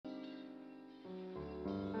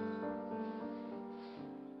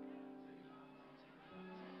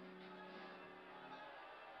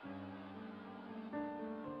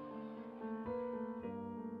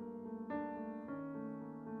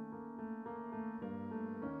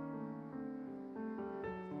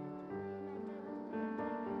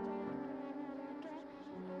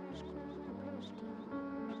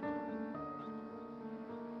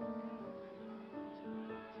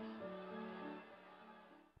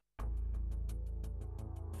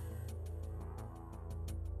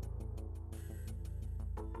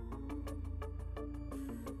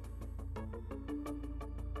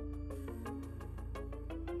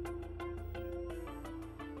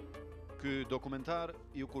Ky dokumentar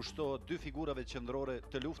ju kushtohet dy figurave qendrore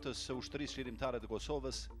të luftës së ushtrisë çlirimtare të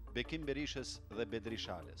Kosovës, Bekim Berishës dhe Bedri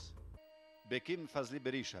Shalës. Bekim Fazli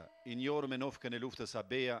Berisha, i njohur me nofkën e luftës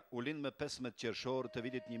Abeja, u lind më 15 qershor të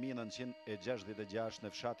vitit 1966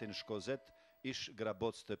 në fshatin Shkozet, ish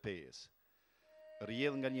Graboc të Pejës.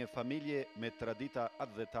 Rrjedh nga një familje me tradita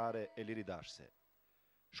atdhetare e liridashse.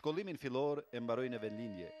 Shkollimin fillor e mbaroi në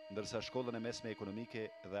vendlindje, ndërsa shkollën e mesme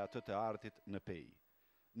ekonomike dhe atë të artit në Pejë.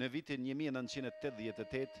 Në vitin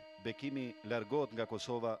 1988, Bekimi largohet nga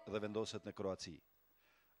Kosova dhe vendoset në Kroaci.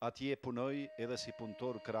 Atje punoi edhe si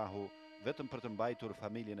punëtor krahu, vetëm për të mbajtur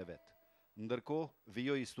familjen e vet. Ndërkohë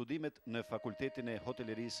vijoi studimet në Fakultetin e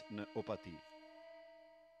Hotelerisë në Opati.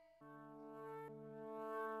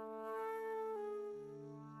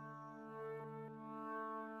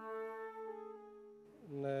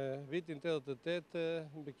 Në vitin 88,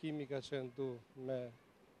 Bekimi ka qenë tu me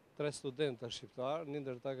 3 studenta shqiptar, një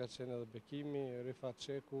ndër ta ka qenë edhe Bekimi, Rifat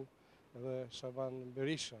Çeku dhe Shaban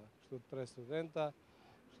Berisha, kështu 3 studenta.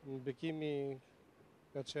 Bekimi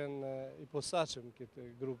ka qenë i posaçëm këtë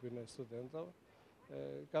grupin e studentave.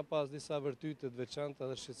 Ka pas disa vërtyte të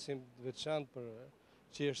veçanta dhe shqetësim të veçantë për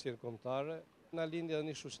çështjen kombëtare. Na lindja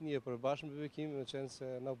një shoqënie e përbashkët me Bekimin, me qenë se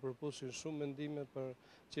na përpushin shumë mendime për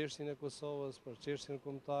çështjen e Kosovës, për çështjen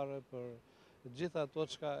kombëtare, për gjitha ato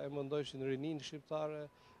çka e mendojshin rinin shqiptare,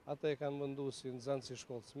 ata e kanë menduar si nxënës i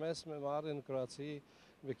shkollës mesme, me ardhen në Kroaci.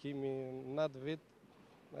 Bekimi në atë vit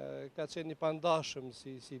ka qenë i pandashëm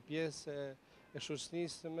si pjesë e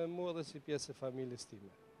shoqënisë me mua dhe si pjesë e familjes time.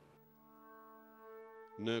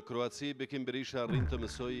 Në Kroaci, Bekim Berisha arrin të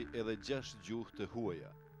mësoj edhe 6 gjuhë të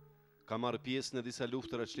huaja. Ka marrë pjesë në disa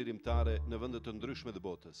luftëra çlirimtare në vende të ndryshme të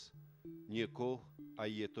botës. Një kohë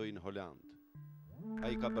ai jetoi në Holand.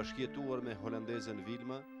 Ai ka bashkëjetuar me holandezen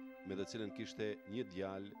Vilma, me të cilën kishte një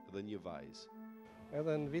djalë dhe një vajzë.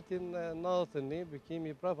 Edhe në vitin 91,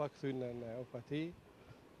 Bekimi prapa kthye në Opati,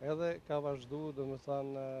 edhe ka vazhduar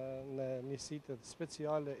domethënë në njësitë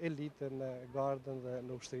speciale elite në gardën dhe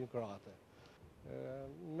në ushtrinë kroate.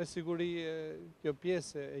 Me siguri kjo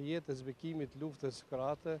pjesë e jetës Bekimit luftës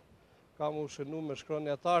kroate ka më shënuar me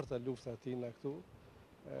shkronjatar të luftës atina këtu,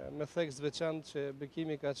 me theks veçantë që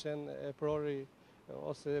Bekimi ka qenë e prori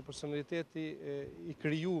ose personaliteti i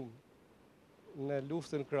krijuar në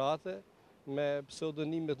luftën kroate me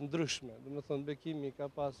pseudonime të ndryshme. Domethënë Bekimi ka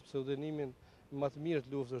pas pseudonimin më të mirë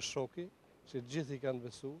të luftës Shoki, që gjithë i kanë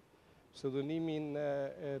besu. Pseudonimin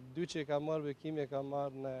e dy që ka marrë Bekimi ka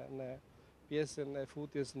marrë në pjesën e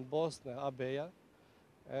futjes në Bosnë, Abeja.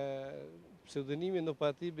 Pseudonimin në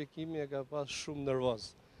Opati Bekimi e ka pas shumë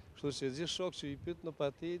nervoz. Kështu që gjithë shok që i pyet në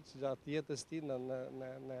Opati gjatë jetës tij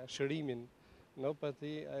në shërimin në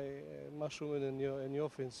Opati, ma shumë e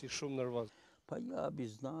njohin si shumë nervoz. Pa ja bi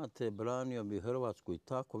znate, branio bi Hrvatsku i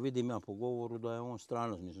tako, vidim ja po govoru da je on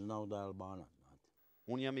stranac, nisam znao da je Albanac.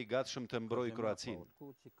 Unë jam i gatshëm të mbroj Kroacinë.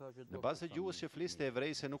 Në bazë të gjuhës që fliste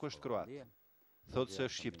evrej se nuk është kroat. Thotë se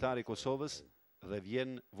është shqiptar i Kosovës dhe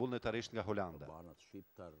vjen vullnetarisht nga Holanda.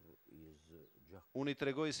 Unë i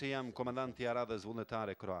tregoj se jam komandant i radhës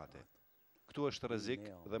vullnetare kroate. Këtu është rrezik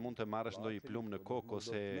dhe mund të marrësh ndonjë plumë në kokë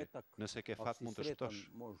ose nëse ke fat mund të shtosh.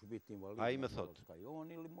 Ai më thot: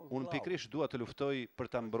 "Unë pikrisht dua të luftoj për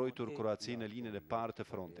ta mbrojtur Kroacinë në linjën e parë të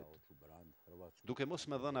frontit. Duke mos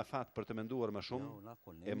më dhënë afat për të menduar më shumë,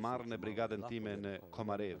 e marr në brigadën time në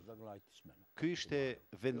Komarev. Ky ishte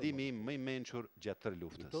vendimi im më i mençur gjatë tërë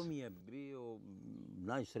luftës." To mi je bio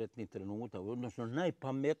najsretniji trenutak, odnosno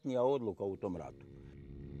najpametnija odluka u tom ratu.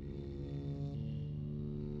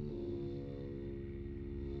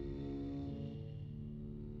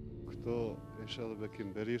 Këto ishte edhe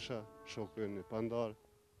Bekim Berisha, shoku im i pandar,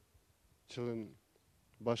 cilën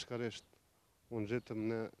bashkarisht unë gjitëm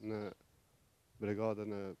në brigadën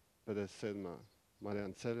e 57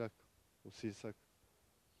 Marian Celjak, u Sisak,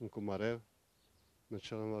 në Komarev, në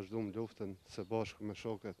cilën vazhdum luftën së bashku me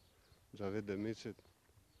shoket Xhavid Demiçit,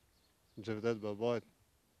 Xhevdet Babajt,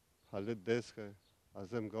 Halit Deskaj,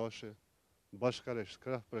 Azem Gashi, bashkarisht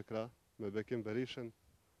krah për krah me Bekim Berishën,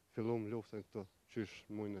 fillum luftën këtu qysh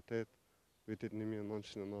muajin e 8, vitit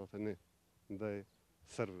 1991, ndaj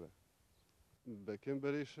serbëve. Bekim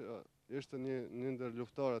Berisha ishte një ndër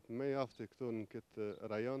luftarët më i aftë këtu në këtë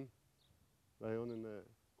rajonin e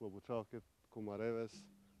Klobuçakit, Komareves,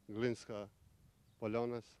 Glinska,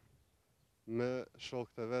 Polonës, me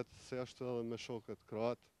shokët e vetë, se ashtu edhe me shokët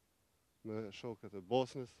kroat, me shokët e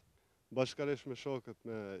Bosnës, bashkarisht me shokët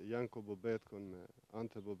me Janko Bobetkun, me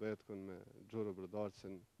Ante Bobetkun, me Xhuro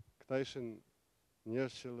Brodarcin. Këta ishin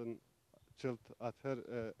njerëz që atëherë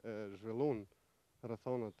e zhvillun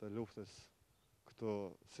rrethonat e luftës këto,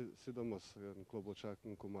 sidomos në Klobuçak,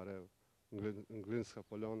 në Komarev, Nglinska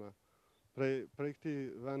Poljana. Prej këtij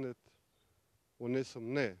vendit u nisëm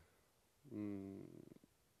ne,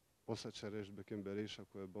 posaçërisht Bekim Berisha,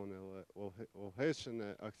 ku e bën edhe udhëheqjen e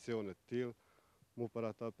aksionit të tillë, mu për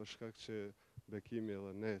ata për shkak që Bekimi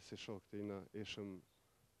edhe ne si shok tina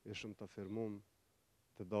ishëm të firmum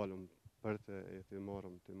të dalëm për të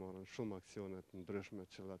marrëm shumë aksionet ndryshme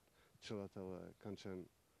cilat edhe kanë qenë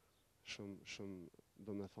shumë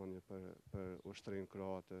domethënie për ushtrinë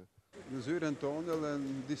kroate. Në zyrën tonë dhe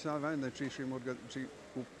në disa vende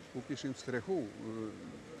ku kishim strehu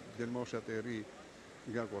djelmoshat e ri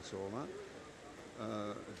nga Kosova,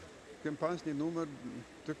 kem pas një numër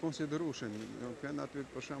të konsiderueshëm. Kanë aty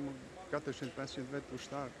për shembull 400-500 vetë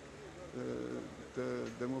ushtar të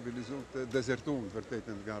demobilizuar, të dezertuar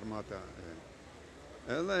vërtetën nga armata.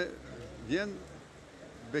 Edhe vjen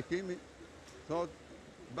Bekimi, thot,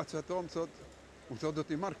 bacatom, thot, do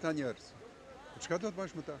t'i marrë këta njerëz. Çka do të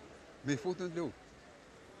bësh me ta? Me i fut në luftë.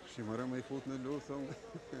 Shqimërë me i fut në luftë,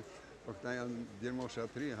 thonë, po këta janë djelmosha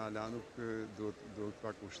të ri, hala nuk duhet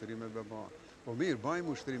pak ushtrime bëba. Po mirë,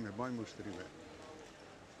 bajmë ushtrime.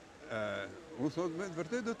 Unë thot, me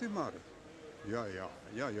vërtet do t'i marrë.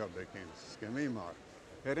 Ja, Bekim, s'keme i marrë.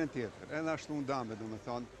 Herën tjetër, edhe ashtu unë dame, do me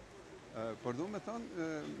thonë, por do me thonë,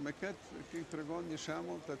 me këtë këj të regon një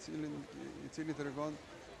shemull i cili të regon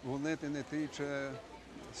vullnetin e ti që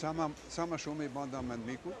sa ma shumë i banda me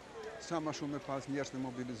ndmikut, sa ma shumë e pas njerës të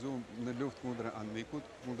mobilizu në luft kundra anmikut,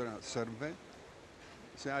 kundra sërbëve,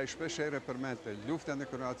 se a i shpesh ere përmete, lufta në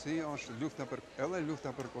Kroaci është edhe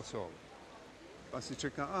lufta për Kosovë. Pasi që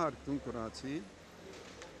ka ardhur këtu në Kroaci,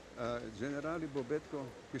 generali Bobetko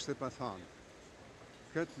kishte pa thanë,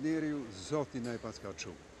 këtë njeriu zotin e pas ka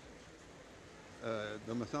qumë.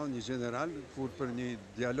 Do me thonë një general, kur për një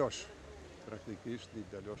djalosh, praktikisht një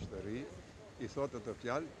djalosh të ri, i thotë të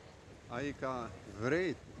fjalë, a i ka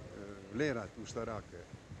vrejt vlerat ushtarake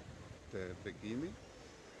të Bekimi,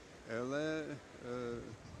 edhe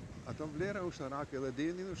ato vlera ushtarake edhe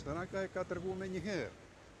dinin ushtaraka e ka tërgu me njëherë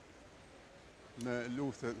në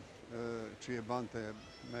luftën që e bante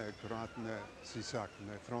me Kroatën e Sisak,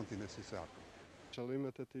 në frontin e Sisak.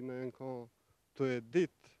 Qëllimet e tij në janë të e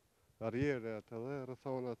ditë arjeret edhe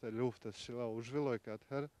rrethonat e luftës që u zhvilloi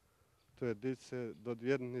atëherë, të e ditë se do të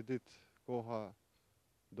vjetë një ditë koha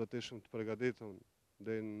do të ishim të përgatitur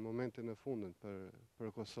deri në momentin e fundit për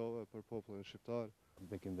Kosovë, për popullin shqiptar.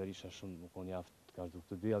 Bekim Berisha shumë më konë jaftë të kashdu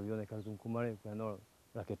këtë dy avione kashdu në kumarim krenor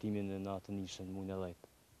raketimin në natën ishën mujnë e dhejtë.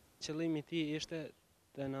 Qëllimi ti ishte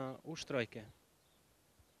të na ushtrojke.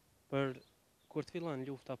 Për kur të fillon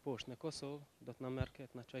lufta poshtë në Kosovë, do të na merr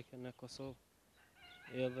këtë na çojke në Kosovë.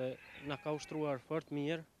 Edhe na ka ushtruar fort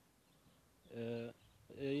mirë.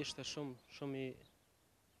 Ishte shumë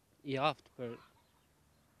i aftë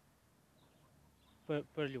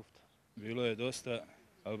për luftë. Bilo je dosta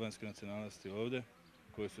albanske nacionalnosti ovdje,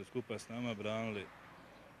 koji su skupa s nama branili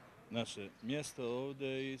naše mjesto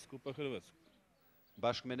ovdje i skupa Hrvatsku.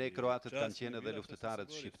 Bashkë me ne, kroatët kanë qenë edhe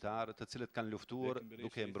luftëtarët shqiptarë, të cilët kanë luftuar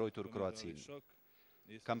duke e mbrojtur Kroacinë.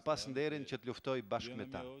 Kam pas nderin që të luftoj bashkë me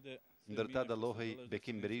ta. Ndërta dallohej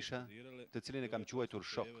Bekim Berisha, të cilin e kam quajtur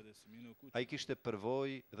shok. Ai kishte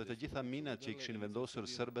përvojë dhe të gjitha minat që i kishin vendosur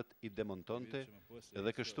serbët i demontonte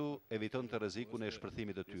dhe kështu evitonte rrezikun e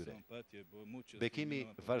shpërthimit të tyre. Bekimi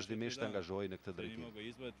vazhdimisht angazhohej në këtë drejtim.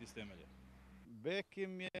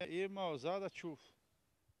 Bekim je imao zadaću.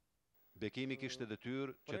 Bekimi kishte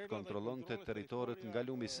detyrë që të kontrollonte territorët nga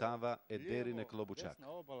lumi Sava e deri në Klobučak.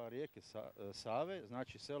 Desna obala rijeke Save,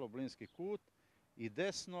 znači selo Blinski kut i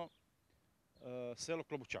desno selo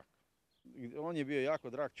Klobučak. On je bio jako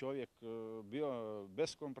drag čovjek, bio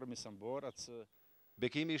beskompromisan borac.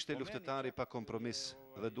 Bekimi ishte luftëtar i pa kompromis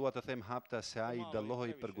dhe dua të them hapta se ai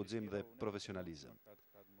dallohej për guxim dhe profesionalizëm.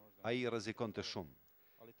 Ai rrezikonte shumë.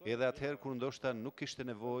 Edhe atëherë kur ndoshta nuk kishte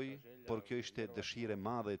nevojë, por kjo ishte dëshirë e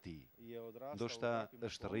madhe e tij. Ndoshta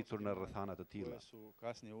është rritur në rrethana të tilla. Su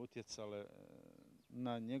kasnije utjecale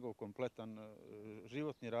na njegov kompletan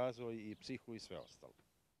životni razvoj i psihu i sve ostalo.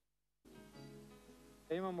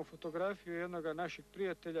 Imamo fotografiju jednog našeg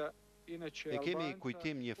prijatelja, inače E kemi Albanca,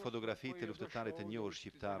 kujtim një fotografi të luftëtarit të njohur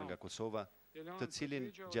shqiptar nga Kosova, të cilin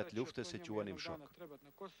gjatë luftës e quanim shok.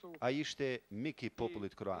 Ai ishte mik i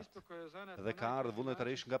popullit kroat dhe ka ardhur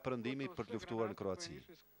vullnetarisht nga perëndimi për të luftuar në Kroaci.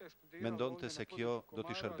 Mendonte se kjo do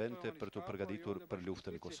t'i shërbente për të përgatitur për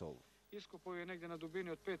luftën në Kosovë. Iskopao je negdje na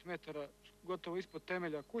dubini od 5 metara, gotovo ispod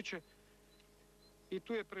temelja kuće, i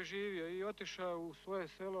tu je preživio i otišao u svoje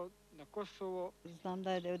selo na Kosovo. Znam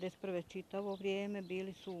da je 91. čitavo vrijeme,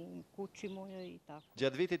 bili su u kući mojoj i tako.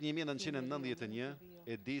 Gjatë vitit 1991,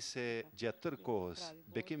 e di se gjatë tërë kohës,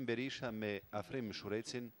 Bekim Berisha me Afrim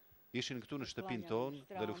Shurecin ishin këtu në shtëpinë tonë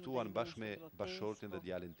dhe luftuan bashkë me bashkëshortin dhe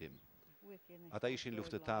djalin tim. Ata ishin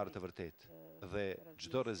luftëtarë të vërtet dhe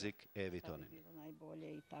çdo rrezik e evitonin.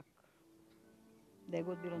 Da je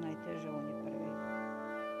god bilo najteže, oni prvi.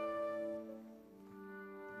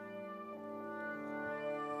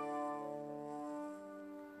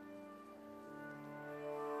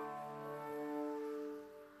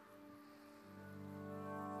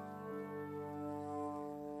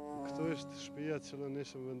 Këtu është shtëpia që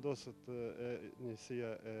ishëm vendosët e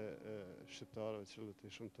njësia e shqiptarëve që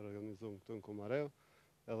ishëm të organizuar këtu në Komarev,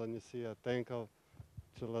 edhe njësia tenkave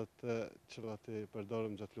që i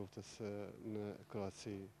përdorëm gjatë luftës në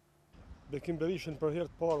Kroaci. Bekim Berishën për herë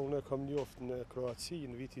të parë unë e kam njoftë në Kroaci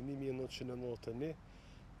në vitin 1991,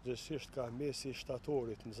 gjithsesi ka mesi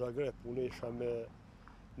shtatorit në Zagreb. Unë isha me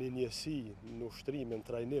një njësi në ushtrim në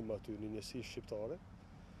trajnim aty, një njësi shqiptare,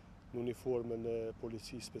 në uniformën e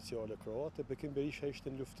policisë speciale kroate. Bekim Berisha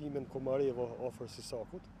ishte në luftimin Komarevo afër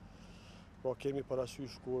Sisakut. Pra kemi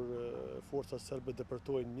parasysh kur forcat serbe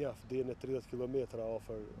depërtojnë mjaft deri në 30 km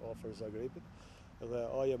afër Zagrebit dhe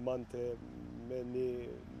aje mante me një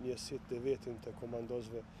njësit të vetin të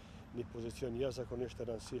komandosve një pozicion jashtëzakonisht të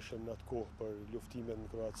rëndësishëm në atë kohë për luftimin në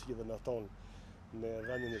Kroaci dhe në tonë në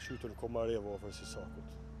vendin e quajtur Komarevo afër Sisakut.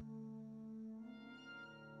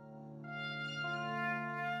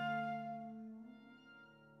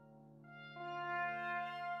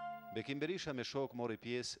 Bekim Berisha me shok mori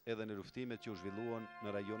pjesë edhe në luftimet që u zhvilluan në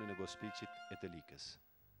rajonin e Gospiçit e të Likës.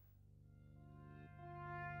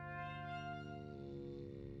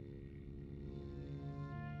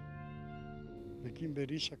 Bekim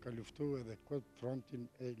Berisha ka luftu edhe këtë frontin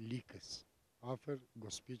e Likës, afër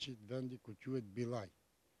Gospiçit, vendi ku quhet Bilaj,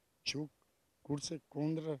 Çuk, kurse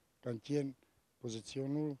kundra kanë qenë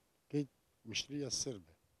pozicionuar këtë ushtria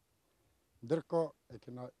serbe. Ndërkohë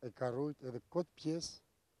e ka rujt edhe këtë pjesë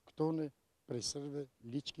këtone prej sërve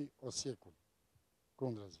Liçki Osjekun,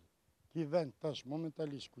 kundrazi. Ki vend tash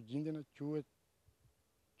momentalisht ku gjendjen quhet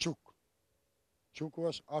Çuk. Çuku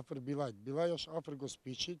është afër Bilajt. Bilaj është afër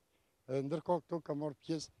Gospiçit, edhe ndërkohë këto ka marrë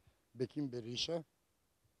pjesë Bekim Berisha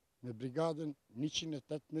me brigadën 118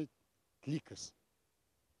 të Likës.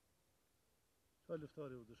 Çfarë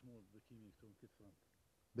luftari u dëshmoi Bekimi këtu në këtë front?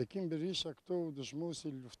 Bekim Berisha këtu u dëshmoi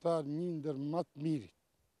si luftar një ndër më të mirit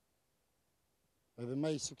edhe më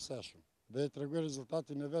i suksesshëm. Dhe e tregoi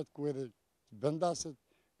rezultatin e vet ku edhe vendaset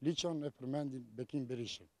liçon e përmendin Bekim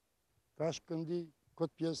Berishën. Ka shkëndi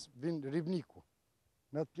këtë pjesë vin Rivniku.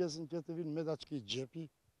 Në atë pjesën tjetër vin Medaçki Xhepi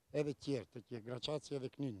edhe tjerë, Graçaci edhe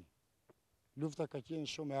Knini. Lufta ka qenë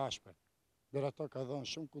shumë e ashpër. Deri ato ka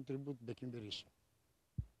dhënë shumë kontribut Bekim Berisha.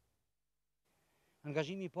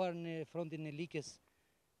 Angazhimi i parë në frontin e Likës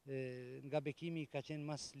nga Bekimi ka qenë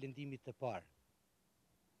mas lëndimit të parë.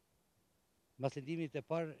 Mas lëndimit të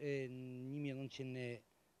parë në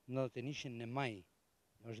 1991 në maj,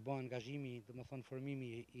 është bërë angazhimi, domethënë formimi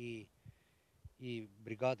i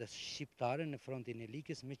brigadës shqiptare në frontin e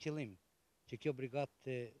Likës me qëllim që kjo brigadë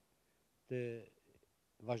të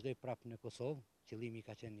vazhdoj prapë në Kosovë, qëllimi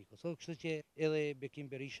ka qenë në Kosovë, kështu që edhe Bekim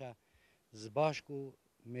Berisha zbashku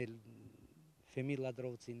me Femir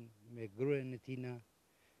Ladrovcin, me gruën e tina,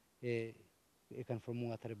 e kanë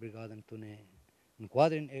formuar atë brigadën këtu në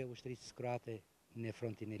kuadrin e ushtrisë kroate në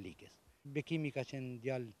frontin e Likës. Bekimi ka qenë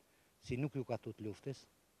djalë si nuk ju ka tut luftës,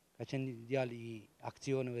 ka qenë djalë i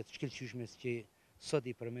aksioneve të shkëlqyeshme që sot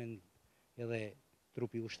i përmend edhe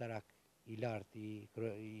trupi ushtarak i lartë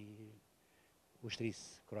i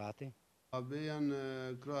ushtrisë kroate. Abeja në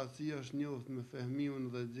Kroaci është njohur me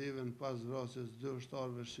fehmiun dhe xheven pas vrasjes 2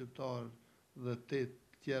 ushtarëve shqiptar dhe 8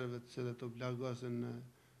 tjerëve të cilët u plagosën në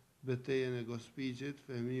betejën e Gospiçit.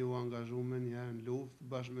 Fehmiu u angazhua një herë në luftë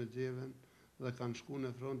bashkë me xheven dhe kanë shkuar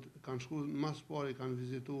në front, kanë shkuar më së pari kanë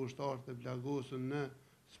vizituar ushtarët e plagosur në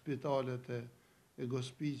spitalet e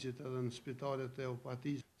Gospiçit edhe në spitalet e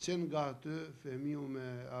Opatisë. Që nga aty Fehmiu me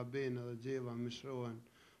Aben dhe xheva mishrohen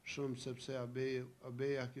shumë sepse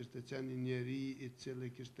Abeja kishte qenë një njeri i cili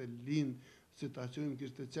kishte lind, si ta quajmë,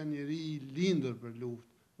 kishte qenë njeri i lindur për luftë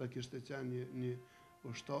dhe kishte qenë një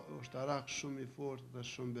ushtarak shumë i fortë dhe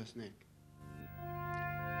shumë besnik.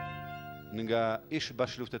 Nga ish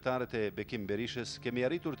bashkëluftëtarët e Bekim Berishës, kemi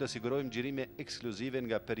arritur të sigurojmë xhirime ekskluzive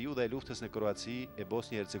nga periudha e luftës në Kroaci e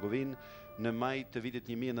Bosnjë-Hercegovinë në maj të vitit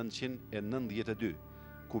 1992,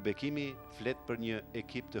 ku Bekimi flet për një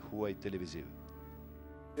ekip të huaj televiziv.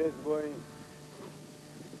 This boy,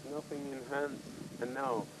 nothing in hand, and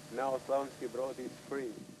now Slavonski Brod is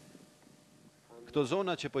free. Këto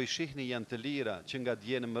zona që po i shihni janë të lira që nga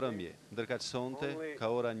dje në mbrëmje, ndërkaq sonte ka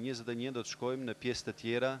ora 21 do të shkojmë në pjesë të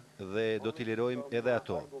tjera dhe do t'i lirojmë edhe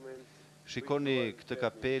ato. Shikoni këtë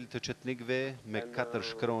kapel të qetnikëve me 4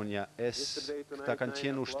 shkronja S, këta kanë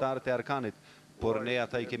qenë ushtarët e Arkanit, por ne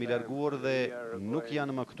ata I kemi larguar dhe nuk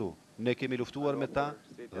janë më këtu. Ne kemi luftuar me ta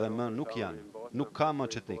dhe më nuk janë. Nuk ka më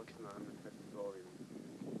qetnik.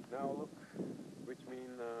 Now look, which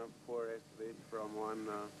mean forest this from one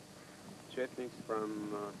chetniks from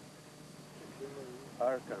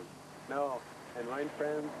Arkan. No, and my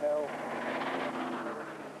friend help.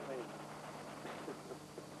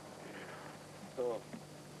 So,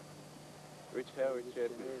 which have which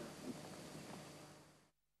chetnik?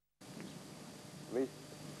 This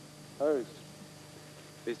house,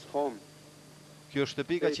 this home. Kjo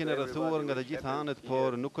shtëpi ka qenë rrethuar nga të gjitha anët, por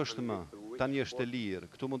nuk është më. Tani është e lirë.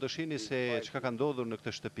 Këtu mund të shihni se çka ka ndodhur në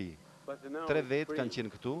këtë shtëpi. 3 vetë kanë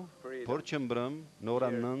qenë këtu, por që mbrëm në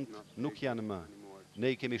orën 9 nuk janë më. Ne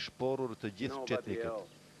I kemi shporur të gjithë qetnikët.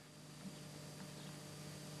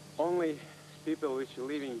 Only people which are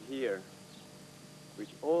living here,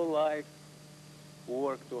 which all life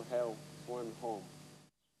work to have one home.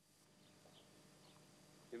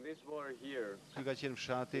 In this war here, Ky ka qenë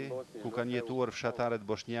fshati ku kanë jetuar fshatarët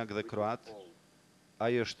bosnjak dhe kroat.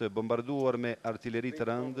 Ai është bombarduar me artilleri të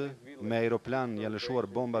rëndë, me aeroplan janë lëshuar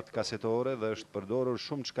bombat kasetore dhe është përdorur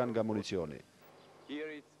shumë çka nga municioni.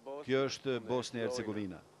 Kjo është Bosnia e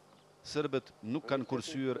Hercegovina. Serbët nuk kanë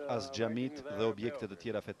kursyer as xhamit dhe objekte të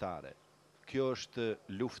tjera fetare. Kjo është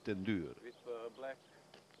luftë e ndyrë.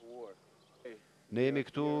 Ne jemi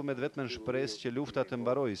këtu me vetëm shpresë që lufta të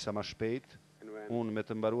mbarojë sa më shpejt. Unë me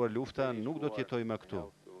të mbaruar lufta nuk do të jetoj më këtu.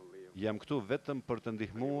 Jam këtu vetëm për të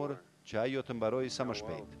ndihmuar që ajo të mbarojë sa më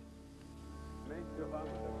shpejt.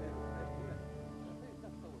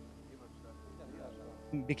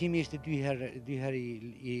 Bekimi ishte dy herë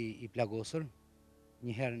I plagosur,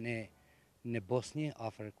 një herë në Bosnjë,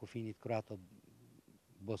 afër kufinit kroato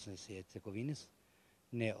Bosnjës së Hercegovinës,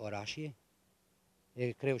 në Orashje,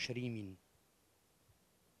 e kreu shërimin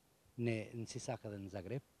në Sisak dhe në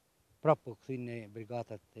Zagreb. Prapë këthyn në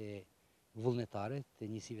brigatat e vullnetare, të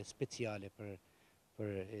njësive speciale për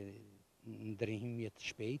ndërhimje të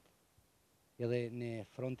shpejt, edhe në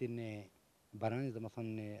frontin e Baranit, dhe më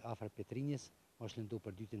thonë në afër Petrinjës, është lëndu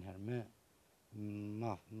për dytën herë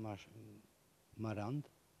më rand.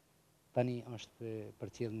 Tani është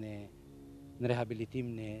përcjell në rehabilitim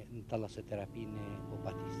në talasoterapi në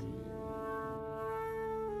Opatis.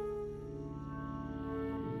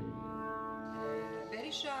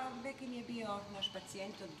 Berisha Bekim je bio naš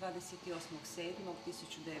pacijent od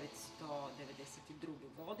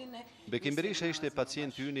 28.7.1992. godine. Bekim Berisha ishte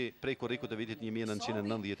pacient yni prej korrikut të vitit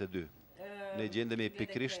 1992. Ne gjendemi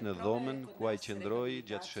pikrisht në dhomën ku ai qëndroi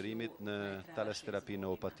gjatë shërimit në talasoterapi në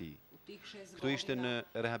Opati. Këtu ishte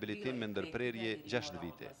në rehabilitim me ndërprerje 6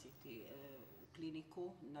 vite.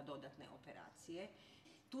 Kliniku na dodatne operacije.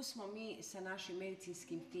 Tu smo mi sa našim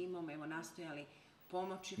medicinskim timom nastojali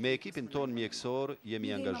pomoći. Me ekipin ton mjekësor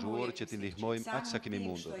jemi angazhuar që t'i ndihmojmë aq sa kemi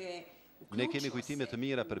mundur. Ne kemi kujtime të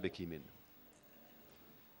mira për Bekimin.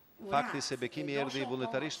 Fakti se Bekimi erdhi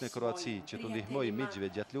vullnetarisht në Kroaci që t'u ndihmojë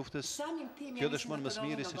miqve gjatë luftës, kjo dëshmon më së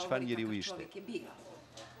miri se çfarë njeriu ishte.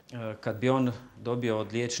 Kad bi on dobio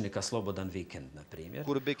od liječnika slobodan vikend, na primjer.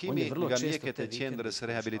 Kur Bekimi nga mjekët e qendrës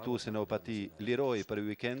rehabilituese në Opati liroi për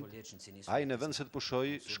vikend, ai në vend se të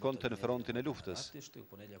pushoi shkonte në frontin e luftës.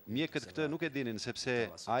 Mjekët këtë nuk e dinin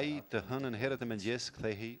sepse ai të hënën herët e mëngjes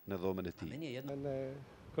kthehej në dhomën e tij. Në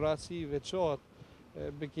Kroaci veçohet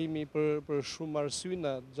Bekimi për shumë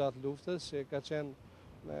arsyna gjatë luftës, që ka qenë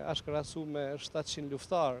ashtë krahasu me 700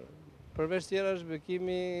 luftar. Përveç tjera është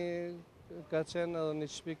Bekimi ka qenë edhe një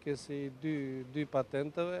shpikës I dy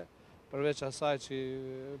patenteve, përveç asaj që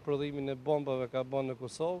prodhimin e bombave ka bën në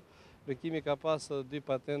Kosovë, Bekimi ka pas edhe 2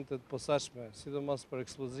 patentet posaçme, sidomos për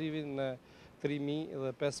eksplozivin në 3000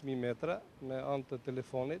 dhe 5000 metra me anë të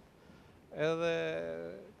telefonit, edhe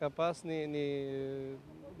ka pas në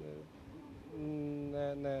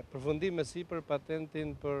përfundim me sipër patentin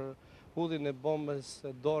për hudhin e bombës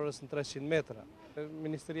dorës në 300 metra.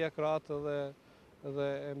 Ministria kroate dhe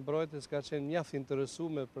e mbrojtjes ka qenë mjaft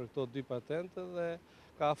interesuar për këto 2 patente dhe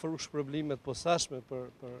ka afruar shpërblimet posaçme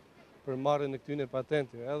për marrjen e këtyre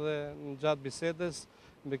patenteve. Edhe në gjatë bisedës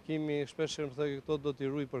Bekimi shpesh më thotë këto do t'i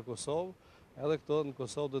ruaj për Kosovë, edhe këto në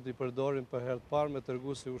Kosovë do t'i përdorin për herë të parë me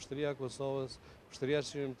treguesi ushtria e Kosovës, ushtria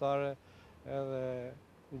qeveritare, edhe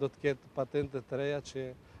do të ketë patente të reja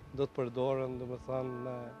që do të përdoren,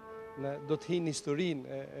 domethënë do të hinë historinë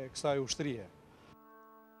e kësaj ushtrie.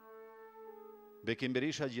 Bekim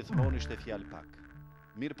Berisha gjithmonë ishte fjalë pak.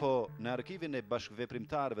 Mirë po, në arkivin e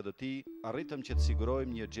bashkëveprimtarëve të tij, arritëm që të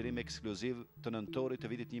sigurojmë një xhirim ekskluziv të nëntorit të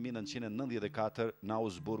vitit 1994 në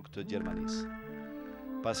Augsburg të Gjermanisë.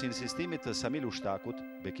 Pas insistimit të Samil Ushtakut,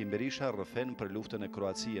 Bekim Berisha rrëfen për luftën e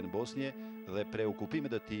Kroacie në Bosnje dhe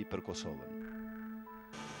preokupimet e tij për Kosovën.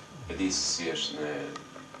 E di se si është në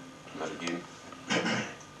nërgim,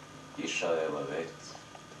 isha edhe vetë,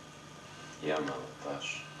 jam edhe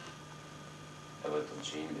tash, edhe të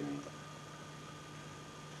gjindemi.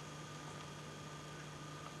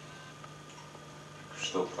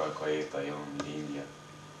 Kështu pra ka jeta jonë lindja,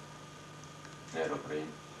 në robrim,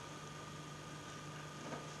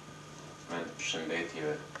 me të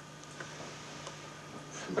përshëndetjeve,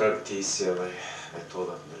 braktisjeve,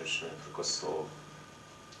 metodat ndryshme për Kosovë,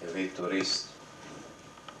 e vi turist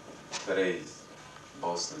prej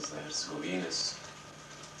Bosnës dhe Hercegovinës,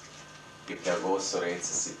 i plagosur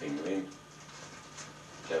ecë si pingvin,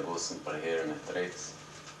 plagosën për herën e tretë.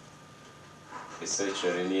 Besoj që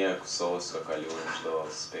rinia e Kosovës ka kaluar në çdo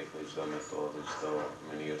aspekt, në çdo metodë, në çdo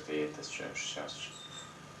mënyrë të jetës që është shaqë.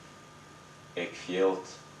 E këfjellët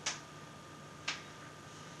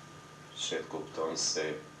që të kupton se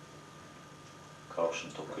ka është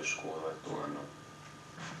duke shku edhe tu anë.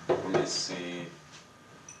 Unë si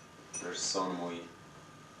person muj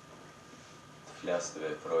të flasë të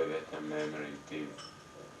veproj vetëm me emrin tim,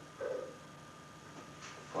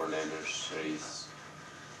 por në emër shqërisë.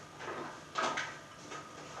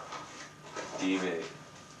 Time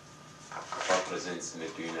pa prezencën e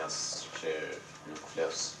tyne asë që nuk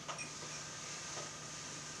flasë.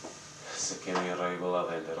 Se kemi rregulla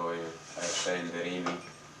dhe nderojme, a është e nderimi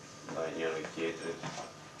ndaj njëri tjetrit.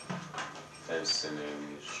 Them se ne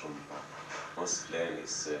jemi shumë. Mos fleni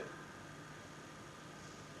se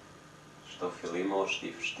çdo fillim është i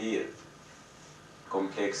vështirë.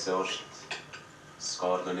 Komplekse është, s'ka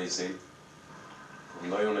organizim.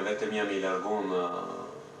 Ndoj unë vetëm jam i larguar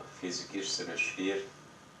fizikisht se me shpirt,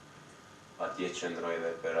 atje qëndroj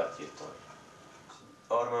dhe për atje jetoj.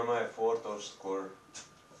 Arma më e fortë është kur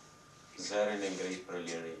zërin e ngrit për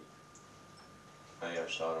liri. Ajo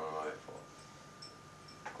është arma më e fortë.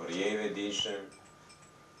 Kur je i vetëdijshëm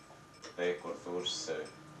dhe kur thush se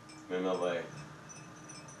me dhej,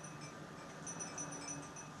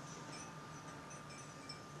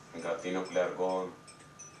 nga ti nuk largohen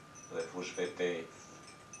dhe fush vetej,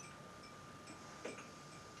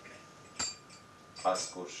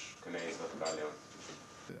 askush kënaqës do të kalon.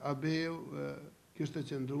 Abeja kishte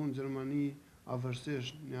qëndruar në Gjermani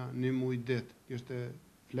afërsisht një muj ditë. Kishte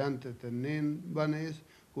flante të nen banes,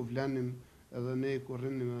 ku flanim edhe ne, ku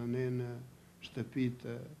rrinim edhe ne në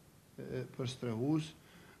shtëpitë për strehus.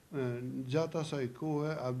 Gjatë asaj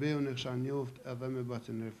kohe, Abejun e kisha njoft edhe me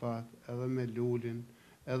Bacin Rifat, edhe me Lulin,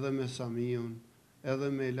 edhe me Samiun,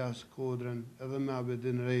 edhe me Ilas Kodrën, edhe me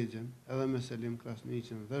Abedin Regjen, edhe me Selim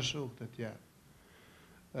Krasniqin dhe shokët e tjerë.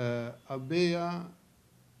 Abeja,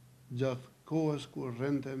 gjatë kohës kur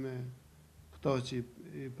rrinte me këto që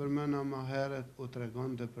i përmena ma heret, u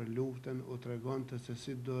tregonte për luftën, u tregonte se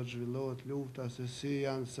si do të zhvillohet lufta, se si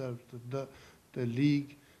janë Serbë të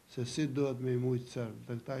ligë, se si do të me i mujtë Serbë.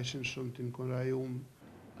 Dhe këta ishin shumë të inkurajum.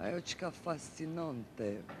 Ajo që ka fascinonte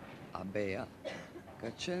Abeja, ka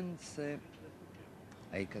qenë se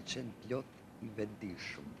ai ka qenë plot i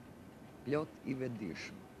vetëdijshëm. Plot i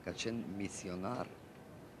vetëdijshëm. Ka qenë misionar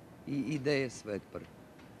i idejes vetë për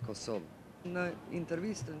Kosovë. Në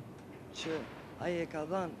intervistën që ai e ka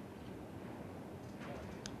dhënë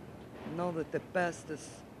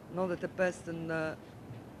 95 në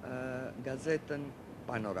gazetën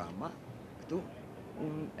Panorama, këtu,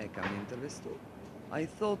 unë e kam intervistu. Ai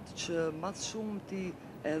thotë që mas shumë ti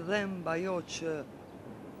edhem bajo që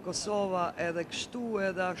Kosova edhe kështu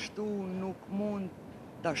edhe ashtu nuk mund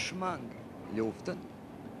ta shmang luftën,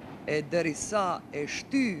 e derisa e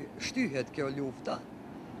shtyhet kjo lufta,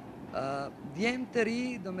 djemë të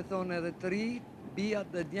ri, do me thonë edhe të ri, bijat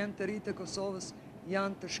dhe djemë të ri të Kosovës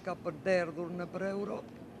janë të shkapërderdhur në për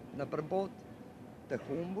Europë, në për botë, të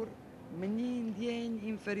humbur, me një ndjenjë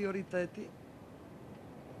inferioriteti,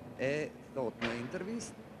 e thot në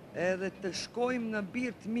intervist, edhe të shkojmë në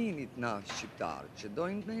birt minit na shqiptarë, që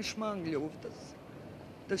dojnë në shmang luftës,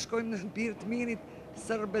 të shkojmë në birt minit,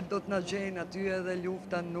 Sërbet do të na gjejnë aty edhe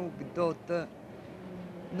lufta nuk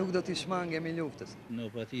do t'i shmangemi luftës. Në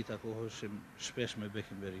opati takoheshim shpesh me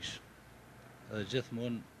Bekim Berisha. Dhe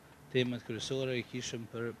gjithmonë temat kryesore i kishim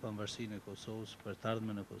për pavarësinë e Kosovës, për të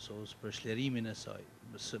ardhmen e Kosovës, për shlerimin e saj.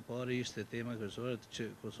 Së pari ishte tema kryesore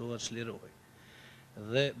që Kosova të shlerohej.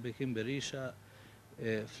 Dhe Bekim Berisha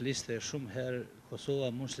fliste shumë herë Kosova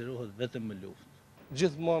mund shlerohet vetëm me luftë.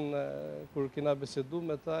 Gjithmonë, kur kena bisedu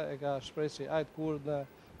me ta, e ka shprej që ajtë kur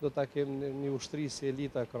do ta kemë një ushtri si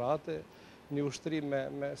elita kroate, një ushtri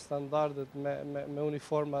me standardet, me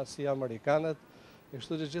uniforma si amerikanët,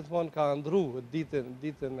 Kështu që gjithmonë ka ndru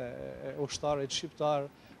ditën e ushtarit shqiptar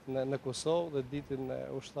në Kosovë dhe ditën e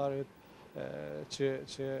ushtarit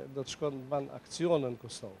që do të shkon të ban akcione në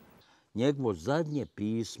Kosovë. Njegovo zadnje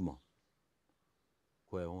pismo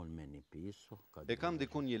koje on meni pisao... E kam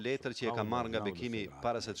dikun një letër që e kam marrë nga Bekimi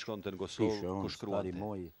para se të shkonte në Kosovë, ku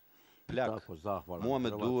shkruante: Plak, mua më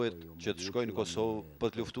duhet që të shkoj në Kosovë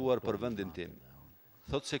për të luftuar për vendin tim.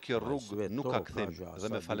 Thot se kjo rrugë nuk ka kthim dhe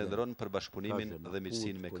me falenderon për bashkëpunimin dhe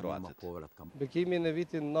mirësinë me kroatët. Bekimi në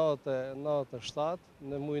vitin 97,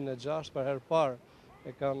 në muajin e 6, për herë parë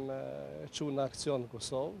e kam qenë në aksion në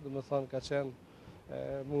Kosovë, dhe më thonë ka qenë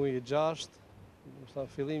muaji 6, dhe më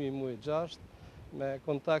thonë fillimi muaji 6, me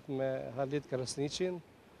kontakt me Halit Krasniqin,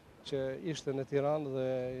 që ishte në Tiranë dhe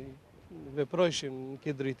veprojshim në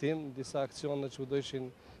këtë drejtim, disa aksione që u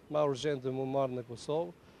dojshin ma urgjente më marrë në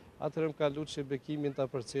Kosovë. Atëherë më ka lutë që Bekimin ta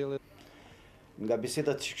përcjellë. Nga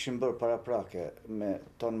bisedat që kishim bërë paraprake me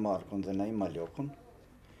Ton Markun dhe Naim Malokun,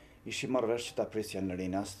 ishim marrë vesh që ta prisja në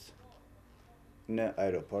rinast në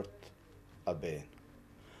aeroport Abeja.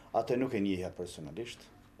 Atë nuk e njihja personalisht,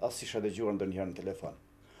 as isha dëgjuar ndonjëherë në telefon.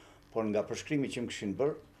 Por nga përshkrimi që më kishin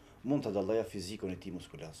bërë, mund të dalloja fizikun e tij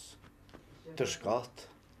muskulas. Të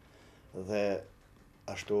shkatë dhe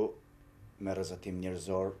ashtu me rrezatim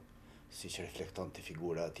njerëzor, si që reflekton të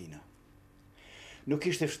figura atina. Nuk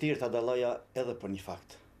ishte vështirë ta dalloja edhe për një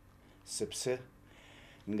fakt, sepse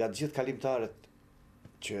nga gjithë kalimtarët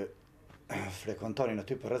që frekontonin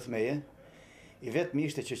aty për rreth meje, i vetmi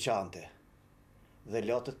ishte që qante dhe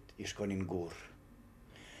lotët i shkonin gurr.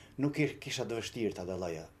 Nuk kisha të vështirë ta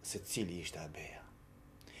dalloja se cili ishte Abeja.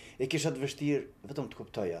 E kisha të vështirë vetëm të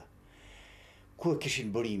kuptoja ku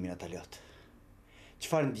kishin burimin ata lotë,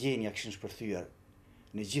 çfarë ndjenja kishin shpërthyer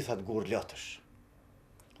në gjithat gurë lotësh.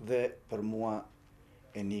 Dhe për mua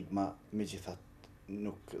enigma me gjithat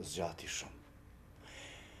nuk zgjati shumë.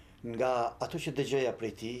 Nga ato që dëgjoja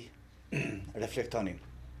prej tij, reflektonin,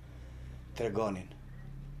 tregonin,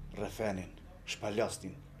 rrefenin,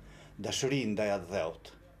 shpalosnin, dashurin ndaj atë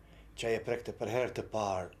dheut, që ai e prekte për herë të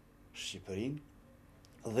parë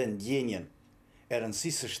Shqipërinë dhe ndjenjen e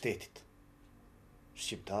rëndësisë së shtetit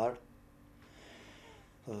shqiptar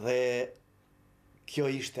dhe kjo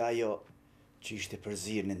ishte ajo që ishte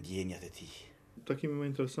përzirë në ndjenjat e tij. Takimi më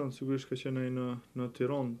interesant sigurisht ka qenë ai në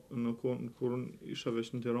Tiranë, në kohën kur unë isha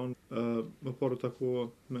veç në Tiranë, më parë takova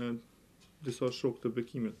me disa shokë të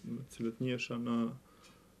Bekimit, me të cilët njehesha në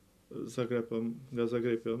Zagreb, nga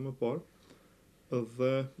Zagrebi edhe më parë,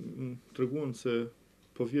 dhe treguan se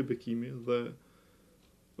po vje Bekimi dhe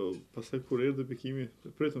pastaj kur erdhi Bekimi,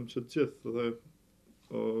 pritëm që të gjithë dhe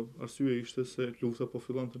arsyeja ishte se lufta po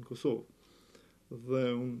fillonte në Kosovë. Dhe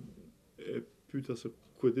unë e pyeta se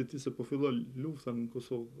ku e di se po filloi lufta në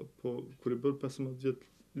Kosovë, po kur i bër 15 vjet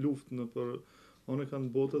luftë në për onë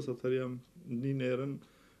kanë botës, atëherë jam në erën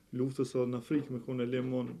luftës edhe në Afrikë me kone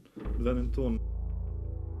lemon vendin tonë.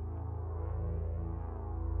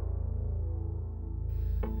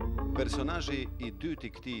 Personazhi i dytë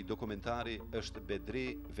i këtij dokumentari është Bedri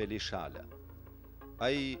veli Shala.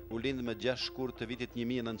 Ai u lind më 6 shkurt të vitit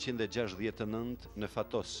 1969 në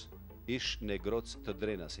Fatos, ish në Groc të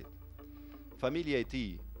Drenasit. Familja e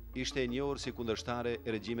tij ishte e njohur si kundërshtare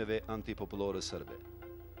e regjimeve antipopullore serbe.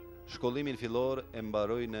 Shkollimin fillor e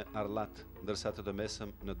mbaroi në Arllat, ndërsa të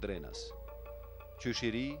mesëm në Drenas. Qysh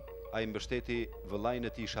i ri, ai mbështeti vëllain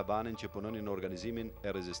e tij Shabanin që punonin në organizimin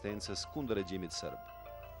e rezistencës kundër regjimit serb.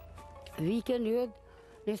 Vike në jëdë,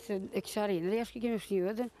 nëse e kisha rinë, dhe jashtë kemi shtë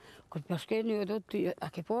jëdën, kërë përshke në jëdë, a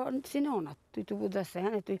ke po në sinonat, ty të buda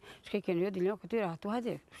sene, ty shke ke në jëdë, ilë këtyra, atu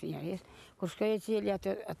hajde, shtë njerës, kërë shke e cili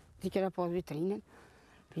atë, ti kera po vitrinën,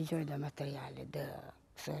 për gjoj dhe materiale, dhe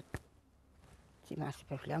sot, si masi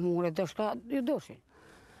për flamure, dhe shka, ju doshin.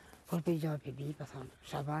 Kërë për gjoj për bi, për thonë,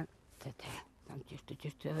 Shaban, të te, thamë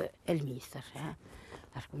qështë, dhe elmis të shë,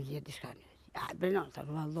 ashtë këmë gjithë dishka një, a, brenon, të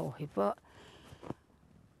vallohi, për,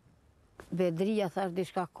 Bedria thash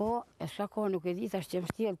diçka ko, e shka ko nuk e di, thash që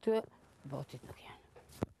më shtjel të, botit nuk janë.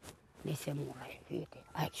 Nise mora e vjeti.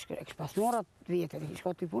 A e kështë pas morat vjetet, e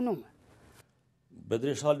kështë të i punume.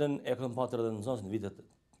 Bedri Shalën e kam patër edhe në zonës në vitet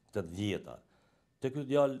 80. Të këtë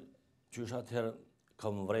djallë që është atëherë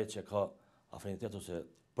kam vrejt që ka afinitet ose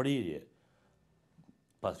prirje,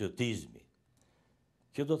 patriotizmi.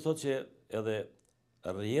 Kjo do të thotë që edhe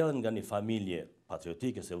rrjedhen nga një familje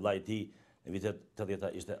patriotike, se vllai i tij në vitet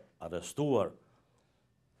 80 ishte arrestuar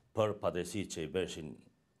për padrejësitë që i bërshin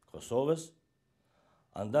Kosovës.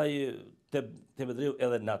 Andaj te Bedriu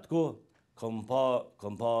edhe në atë kohë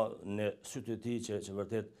kam pa në sytë e tij që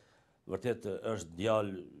vërtet është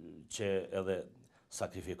djalë që edhe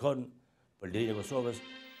sakrifikon për lirinë e Kosovës.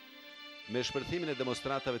 Me shpërthimin e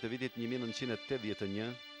demonstratave të vitit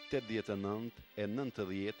 1981, 89 e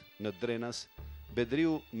 90 në Drenas,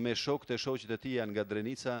 Bedriu me shokët e shoqët e tij nga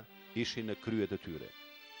Drenica ishin në kryet e tyre.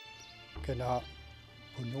 Kena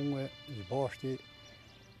punue zbashti,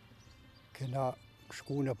 kena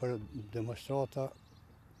shkune për demonstrata,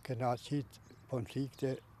 kena qitë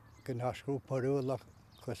konflikte, kena shkru për rëlla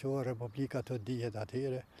Kosova Republika të dihet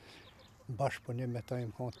atyre, bashkëpunim me të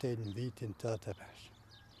imkontet në vitin 85.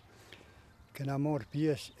 Kena marrë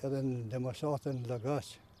pjesë edhe në demonstratën në Lëgas,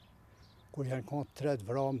 kur janë konë 3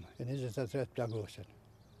 vramë e 23 plagosën.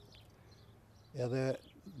 Edhe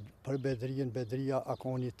për Bedria a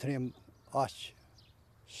ka një trim aqë,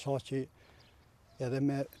 sa që edhe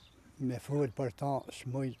me folë për ta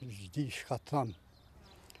s'moj zdi shka thamë.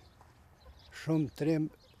 Shumë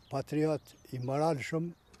trim, patriot, i moral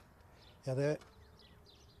shumë, edhe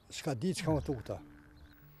s'ka ditë s'ka më tuta.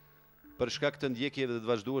 Për shkak të ndjekjeve të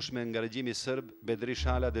vazhdueshme nga regjimi serb, Bedri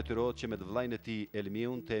Shala detyrohet që me të vllajën e tij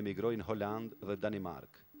Elmiun të emigrojnë në Holand dhe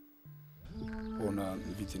Danimark. Në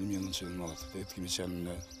vitin 1998 kemi qenë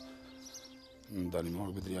në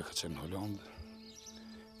Danimark, Bedria ka qenë në Holand.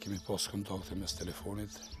 Kemi pas kontakte mes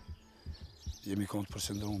telefonit. Jemi kanë të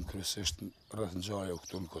përqendruar kryesisht rreth ngjarjeve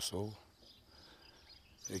këtu në Kosovë.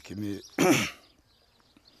 E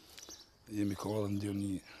jemi ka edhe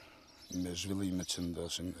ndjeni me zhvillimet që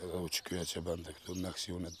ndashin edhe u qykyja që bënde këtu me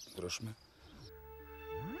aksionet ndryshme.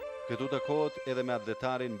 Këtu takohet edhe me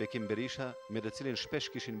atletarin Bekim Berisha, me të cilin shpesh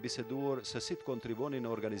kishin biseduar se si të kontribuonin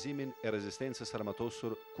në organizimin e rezistencës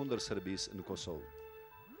armatosur kundër Serbisë në Kosovë.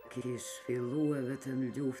 Kish filluar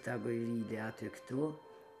vetëm lufta gojrile aty këtu,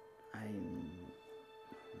 ai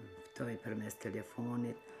ftoi përmes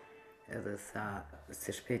telefonit edhe tha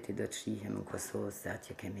se shpejti do të shihem në Kosovë se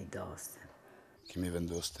atje kemi dasë. Kemi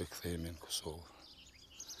vendosur të kthehemi në Kosovë.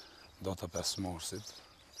 Data 5 marsit,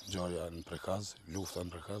 ngjarja në Prekaz, lufta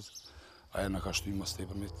në Prekaz, ajo na ka shtyr mos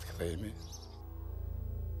tepër me të kthehemi.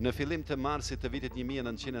 Në fillim të marsit të vitit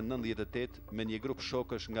 1998, me një grup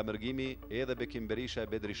shokësh nga Mërgimi, edhe Bekim Berisha e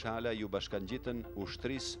Bedri Shala ju bashkangjitën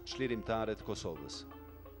ushtrisë çlirimtare të Kosovës.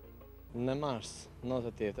 Në mars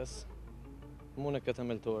 98-s, mune këtë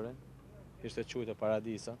meltore, ishte quajtur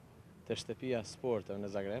Paradisa, të shtëpia sporteve në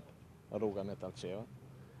Zagreb, rruga me Talqeva,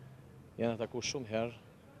 janë ataku shumë herë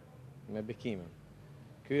me Bekimin.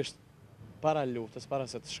 Ky është para luftës, para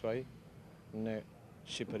se të shkoj në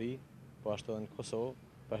Shqipëri, po ashtu edhe në Kosovë,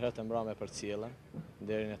 për herë të mbrame për Cjellën,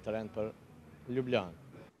 deri në terren për Ljubljan.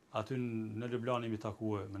 Aty në Ljubljan jemi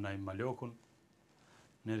takuar me Naim Malokun,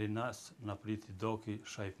 në Rinas, na priti Doki,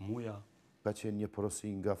 Shajp Muja. Ka qenë një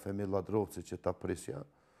porosi nga Femilla Drovci që ta prisja,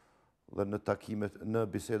 dhe në takimet, në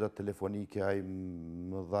bisedat telefonike, ai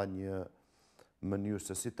më dha një mënyrë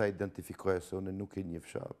se si ta identifikoje, se unë nuk e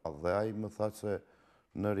njihsha, dhe ai më tha se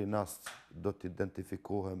në Rinas do të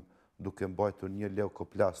identifikohem duke mbajtur një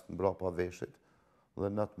leukoplast mbrapa veshit,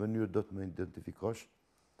 dhe në atë mënyrë do të më identifikosh.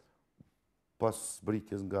 Pas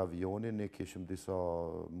zbritjes nga avioni, ne kishim disa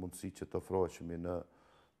mundësi që të ofroheshimi në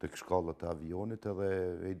tek shkallët e avionit, edhe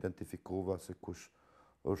e identifikova se kush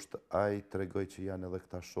është ai, tregoj që janë edhe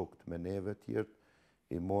këta shokët me neve tjertë,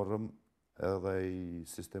 i morëm edhe i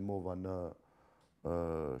sistemova në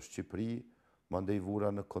Shqipëri, mandej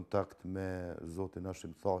vura në kontakt me zotin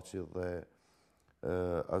Hashim Thaçi dhe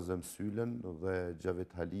Azem Sylen dhe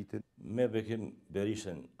Xhavet Halitin. Me Bekim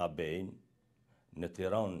Berishën Abejn, në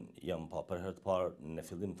Tiranë jam pa për herë të parë në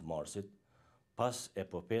fillim të marsit, pas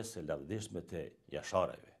epopesë së lavdishme të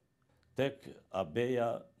jashareve. Tek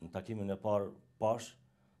Abeja në takimin e parë pash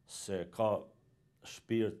se ka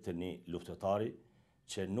shpirt të një luftëtari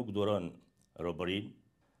që nuk duron robërin.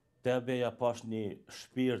 Te Abeja pash një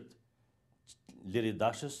shpirt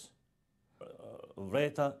liridashës,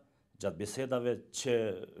 vreta gjatë bisedave që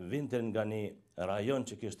vinte nga një rajon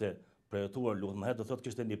që kishte projektuar luftë, më herë do thotë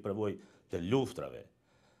kishte një përvojë të luftrave.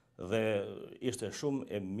 Dhe ishte shumë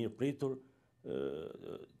e mirë pritur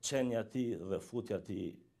qenja ti dhe futja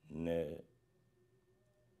ti në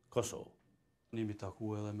Kosovë. Jemi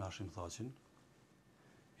taku edhe me Hashim Thaçin,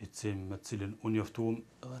 me cilin unë njoftuam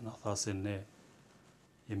dhe na tha se ne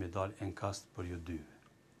jemi dalë enkast për ju dy.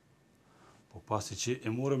 Po pasi që e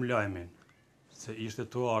morëm lajmin se ishte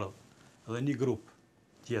të ardhur edhe një grup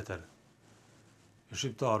tjetër i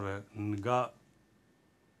shqiptarëve nga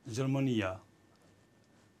Gjermania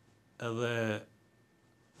edhe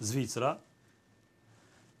Zvicra,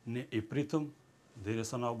 ne i pritëm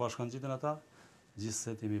derisa na u bashkangjitën ata,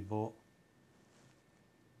 gjithsesi jemi bo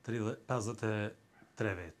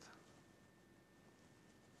 53 vetë.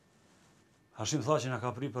 Hashim tha që na ka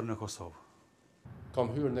pripër në Kosovë. Kam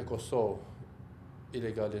hyrë në Kosovë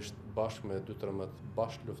ilegalisht bashkë me 12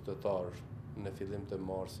 bashkëluftëtarë në fillim të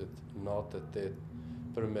marsit, natë 8,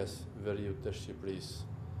 përmes veriut të Shqipërisë,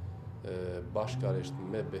 bashkarisht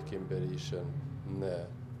me Bekim Berishën në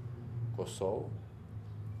Kosovë.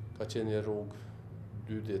 Ka qenë një rrugë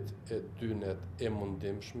 2 ditë e 2 net e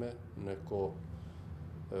mundimshme në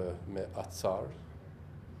kohë me acar.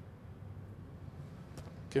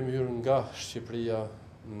 Kemi hyrë nga Shqipëria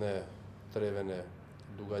në treven e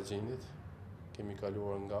Dugaxhinit, kemi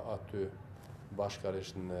kaluar nga aty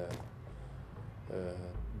bashkarisht në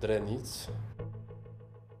Drenicë.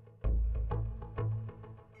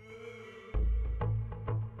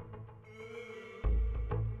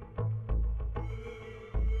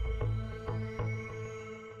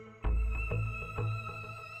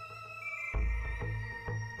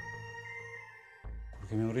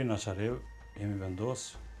 Kemi rrinë në Qarev, jemi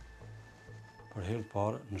vendosë për herë të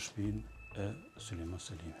parë në shtëpinë e Sulejman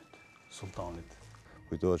Selimit, sultanit.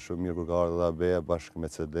 Kujtohet shumë mirë kur ka ardhur Abeja bashkë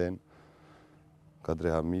me CD-n,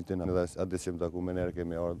 Kadri Hamitin, edhe atë që më taku me njerë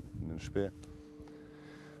kemi ardhur në shtëpi.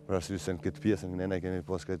 Për arsye se në këtë pjesën ne kemi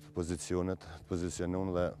pas këtë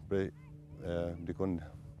pozicionun dhe prej dikon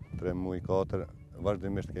 3 muaj 4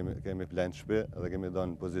 vazhdimisht kemi plan shtëpi dhe kemi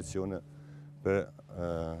dhënë pozicione për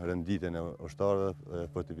renditjen e ushtarëve,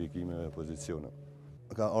 fortifikimin e pozicioneve.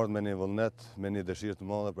 Ka ardhur me një vullnet, me një dëshirë të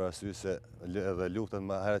madhe për arsye se edhe luftën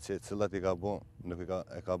më herët që cilat i ka bën, nuk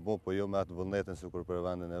e ka bën, po jo me atë vullnetin sikur për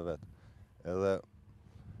vendin e vet. Edhe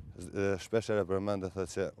shpeshherë përmendet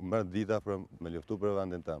thotë se merr dita për me luftu për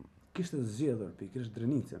vendin tëm. Kishte zgjedhur pikërisht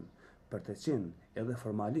Drenicën për të qenë edhe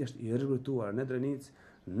formalisht i rekrutuar në Drenicë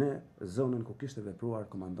në zonën ku kishte vepruar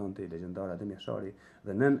komandanti legjendar Adem Jashari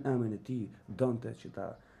dhe nën emrin e tij donte që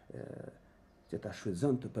ta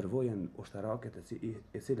shfrytëzonte përvojën ushtarake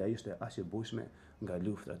e cila ishte aq e bujshme nga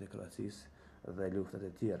luftrat e Kroacisë dhe luftrat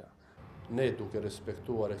e tjera. Ne duke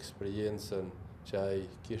respektuar eksperiencën që ai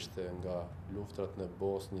kishte nga luftrat në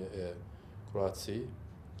Bosnjë e Kroaci,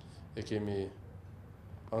 e kemi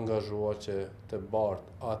angazhuar që të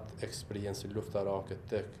bartë atë eksperiencë luftarake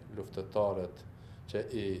tek luftëtarët që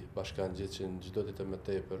i bashkangjitëshin çdo ditë më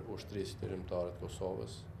tepër ushtrisë qëndrore të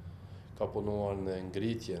Kosovës. Ka punuar në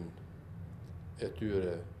ngritjen e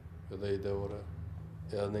tyre dhe ideore,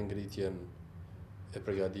 edhe në ngritjen e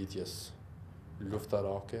përgatitjes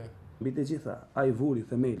luftarake. Mbi të gjitha, ai vuri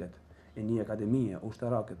themelet e një akademie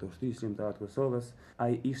ushtarake të ushtrisë qëndrore të Kosovës.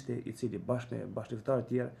 Ai ishte i cili bashkë me bashkëluftarë të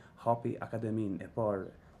tjerë hapi akademinë e parë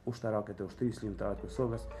ushtarake të ushtrisë qëndrore të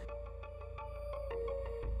Kosovës.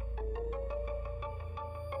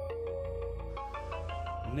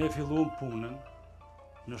 Ne filluam punën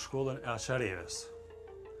në shkollën e Aqareves.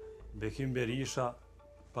 Bekim Berisha,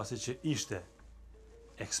 pasi që ishte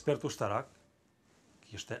ekspert ushtarak,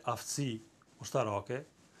 kishte aftësi ushtarake,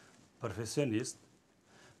 profesionist,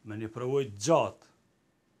 me një përvojë gjatë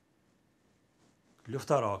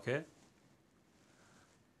luftarake,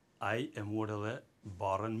 ai e morë edhe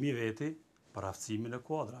barën mi veti për aftësimin e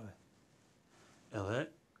kuadrave. Edhe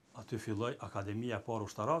aty filloi Akademia e parë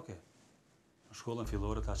ushtarake në shkollën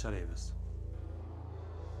fillore të Aqareves.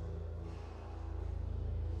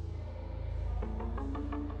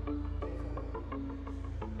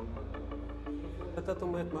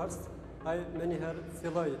 18 mars, ai me njëherë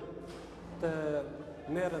filloi të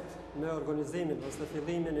merret me organizimin ose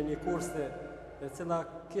fillimin e një kurse e cila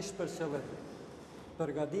kishte për qëllim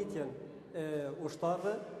përgatitjen e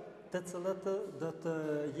ushtarëve të cilët do të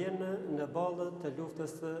jenë në ballë të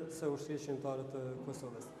luftës së ushtrisë qëndrore të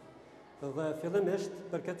Kosovës. Dhe fillimisht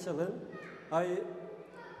për këtë qëllim ai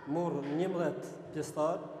morë 11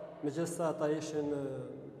 pjesëtar, megjithëse ata ishin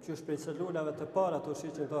qysh prej celulave të para të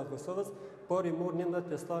ushtrisë qëndrore të Kosovës, por i morë 11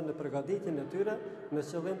 pjesëtar në përgatitjen e tyre në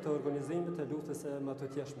qëllim të organizimit të luftës së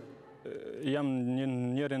matutjeshme. Jam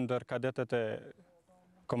njëri ndër kadetet e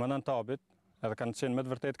komandant Abit, edhe kanë qenë me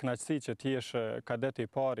të vërtet kënaqësi që ti jesh kadeti i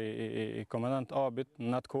parë i komandant Abit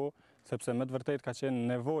në atë kohë, sepse me të vërtet ka qenë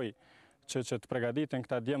nevojë që të përgatiten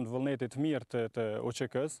këta djemë të vullnetit mirë të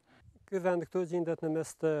UÇK-s. Ky vend këtu gjendet në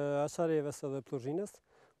mes të Aqareves dhe Pluzhinës,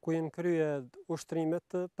 ku janë krye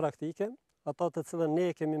ushtrimet praktike, ata të cilën ne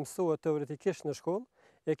kemi mësuar teoretikisht në shkollë,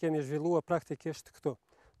 e kemi zhvilluar praktikisht këtu.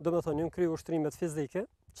 Domethënë, janë kryer ushtrimet fizike,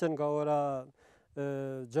 që nga ora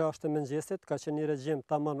 6 të mëngjesit ka qenë një regjim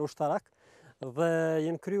tamam ushtarak, dhe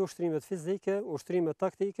janë kryer ushtrimet fizike, ushtrimet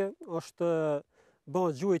taktike, është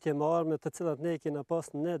bën gjujtje me armë të cilat ne kemi pas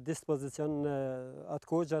në dispozicion në atë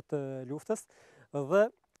kohë gjatë luftës, dhe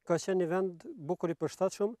ka qenë një vend bukur i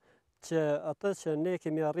përshtatshëm që atë që ne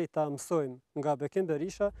kemi arritë ta mësojmë nga Bekim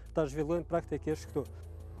Berisha ta zhvillojmë praktikisht këtu.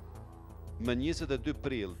 Më 22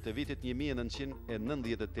 prill të vitit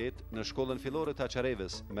 1998, në shkollën fillore të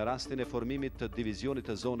Aqarevës, me rastin e formimit të divizionit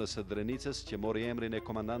të zonës së Drenicës, që mori emrin e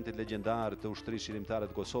komandantit legjendar të ushtrisë shqiptare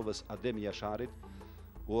të Kosovës, Abeja Jasharit,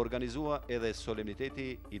 u organizua edhe solemniteti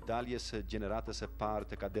i daljes së gjeneratës së parë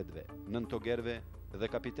të kadetëve, nëntogerëve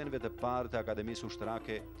dhe kapitenëve të parë të Akademisë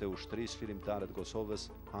Ushtrake të ushtrisë shqiptare të Kosovës,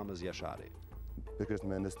 Hamës Jashari. Pikërisht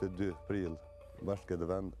me 22 prill, bashkë këtë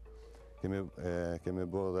vend, kemi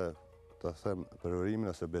bërë dhe të them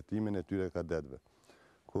përërimin ose betimin e tyre kadetëve,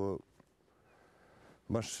 ku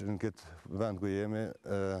bashkë në këtë vend ku jemi,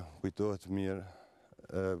 kujtohet mirë,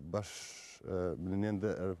 bashkë në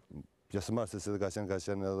njëndë pjesëmarrësit që ka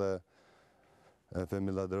qenë edhe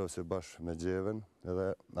Femi Ladrosi bashkë me Gjeven, edhe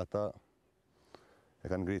ata e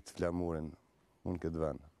kanë ngritë flamurin unë këtë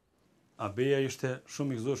vend. Abeja ishte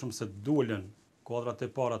shumë i gëzoshëm se dulen kuadrat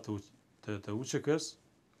e para të UÇK-s,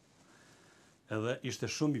 edhe ishte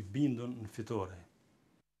shumë i bindun në fitore.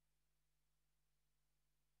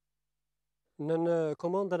 Në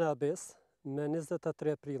komandën e Abes, me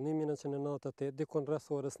 23 prill 1998, dikon rreth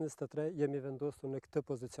orës 23, jemi vendosur në këtë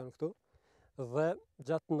pozicion këtu, dhe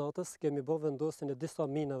gjatë natës kemi bërë vendosjen e disa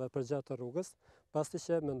minave për gjatë rrugës, pasi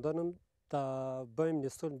që mendonëm ta bëjmë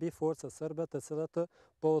një sulm mbi forcat serbe, të cilat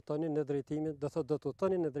po utonin në drejtimin, do të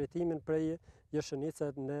utonin në drejtimin prej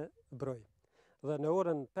Jeshënicës në Broj. Dhe në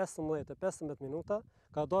orën 15:15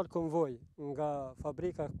 ka dalë konvoj nga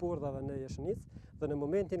fabrika e këpurdhave në Jeshënicë, dhe në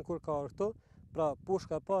momentin kur ka këtu, pra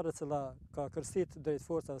pushka e parë e cila ka kërsit drejt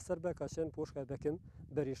forcave serbe ka qenë pushka e Bekim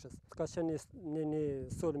Berishës. Ka qenë një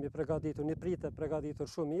sulm i përgatitur, një pritë përgatitur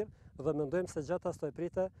shumë mirë, dhe mendojmë se gjatë asaj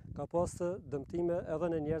prite ka pas dëmtime edhe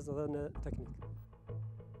në njerëz edhe në teknikë.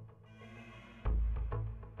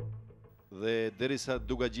 Dhe derisa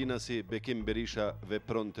dugagjinasi Bekim Berisha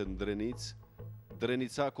vepronte në Drenicë,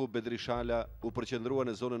 Drenicaku Bedri Shala u përqendrua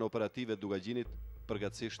në zonën operative dugagjinit,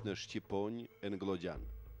 përgatësisht në Shqiponj e në Glogjan.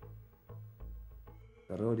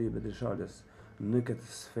 Roli i Bedri Shalës në këtë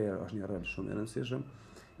sferë është një rol shumë i rëndësishëm,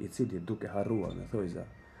 i cili duke harruar me thojza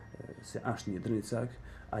se është një drenicak,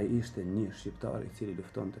 ai ishte një shqiptar i cili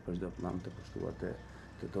luftonte për çdo plan të pushtuar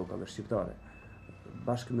të tokave shqiptare.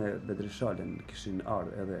 Bashkë me Bedri Shalën kishin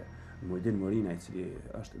ardhur edhe Mujdin Morina, i cili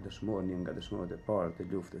është dëshmor, një nga dëshmorët e parë të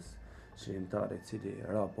luftës shqiptare, i cili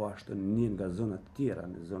ra po ashtu një nga zonat të tjera,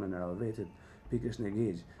 në zonën e Rallvetit, pikërisht në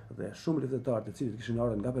Gegj, dhe shumë luftëtarë të cilët kishin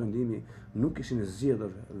ardhur nga perëndimi nuk kishin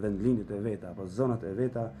zgjedhur vendlinjët e veta apo zonat e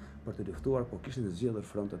veta për të luftuar, por kishin zgjedhur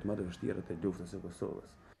frontet më të vështira të luftës së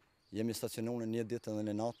Kosovës. Jemi stacionuar një ditë edhe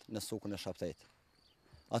në natë në sukun e Shaptejt.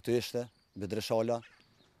 Aty ishte Bedri Shala,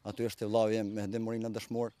 aty ishte vllau im me Morina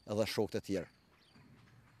dëshmor edhe shokët e tjerë.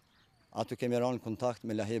 Aty kemi rënë në kontakt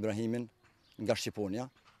me Lahi Ibrahimin nga Shqiponia,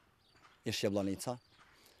 ish Jabllanica,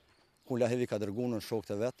 ku Lahevi ka dërguar në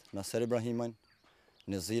shokët e vet, Naser Ibrahimin,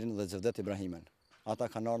 Nezirin dhe Xhevdet Ibrahimin. Ata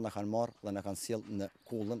kanë ardhur, na kanë marrë dhe na kanë sjellë në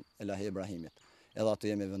kullën e Lahi Ibrahimit. Edhe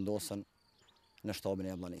aty jemi vendosën në shtabin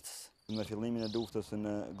e Jablllanicës. Me fillimin e luftës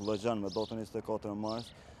në Glogjan me datën 24 mars,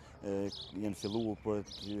 janë filluar për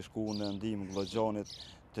të shkuar në ndihmë Glogjanit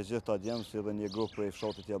të gjitha djemë, si edhe një grup prej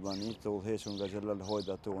fshatit Jabllanicë, të udhëhequr nga Xhelal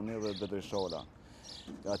Hojda toni dhe Bedri Shala.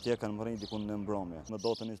 Atje kanë mërënjë dikun në mbrëmje. Me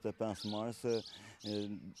datën 25 mars,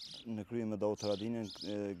 në krye me Daut Haradinin,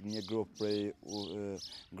 një grup prej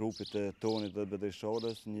grupit të tonit dhe Bedri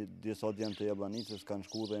Shalës, disa djemë të Jablllanicës kanë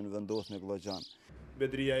shku dhe në vendosën e Glogjan.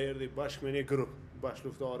 Bedria erdhi bashkë me një grup bashkë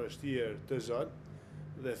luftarësh tjerë të zën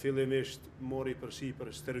dhe fillimisht mori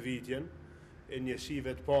përsipër stërvitjen e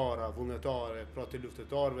njësive të para vullnetare, pra të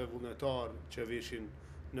luftëtarëve vullnetar që vishin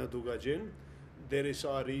në Dugagjin,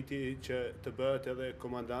 derisa arriti që të bëhet edhe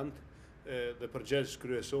komandant dhe përgjegjës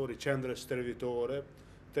kryesor i qendrës stërvitore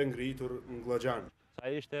të ngritur në Glogjan. Sa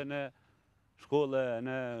ishte në shkollë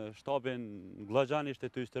në shtabin Glogjan, ishte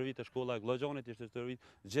të stërvitë shkolla e Glogjanit, ishte stërvitë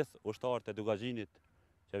gjithë ushtarët e Dugagjinit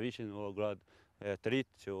që vishin në grad të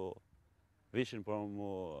rritë, që vishin për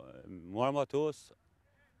mu armatos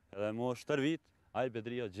edhe mu shtërvit, a i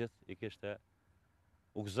Bedria gjithë i kishte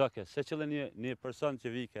u gëzake. Se qëllë një person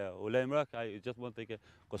që vike u lejmërak, a i gjithë mund të ike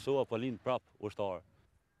Kosova po lind prap ushtarë.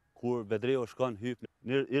 Kur Bedria u shkon hyp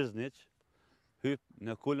në Irznic, hyp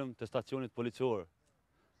në kullëm të stacionit policor,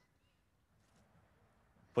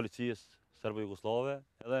 policisë serbo-jugoslave,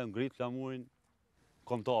 edhe ngrit flamurin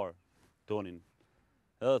kombëtar tonin.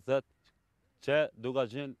 Edhe thëtë që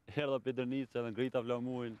Dugagjin erdha për Drnicë edhe ngrita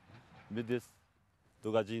flamurin midis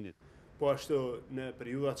Dugagjinit. Po ashtu në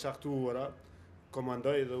periudat caktuara,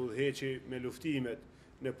 komandoj dhe udhëheqi me luftimet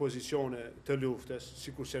në pozicione të luftës,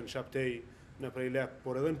 sikur që në Shaptej, në Prejlep,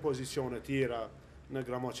 por edhe në pozicione tjera, në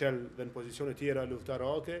Gramacel dhe në pozicione tjera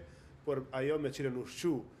luftarake, por ajo me cilën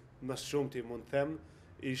ushqu më shumë ti mund them,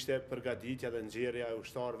 ishte përgatitja dhe nxjerrja e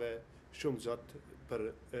ushtarëve shumë zot për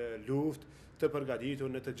luftë, të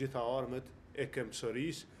përgatitur në të gjitha armët e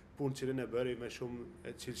këmbësorisë, punë që ne bëri me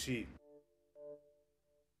shumë cilësi.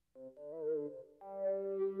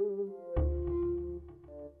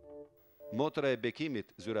 Motra e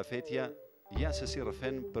Bekimit, zyrafetja, ja se si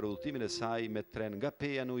rrëfen për udhëtimin e saj me tren nga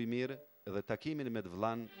Peja në Ujmirë dhe takimin me të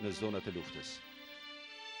vllain në zonat e luftës.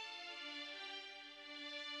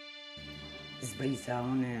 Zbrita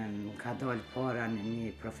une më ka dalë para në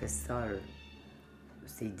një profesor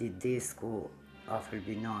si Didesku afër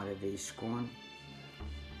binareve i shkon.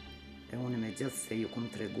 E une me gjithë se ju kom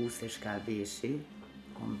tregu se shka veshi,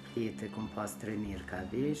 komplete kom pas trener ka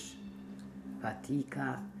vesh,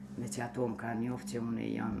 patika, me që ato më ka njofë që une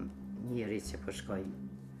jam njeri që përshkoj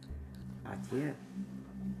atje.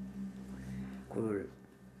 Kur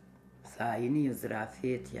tha jeni ju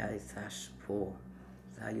zrafetja, i thash po.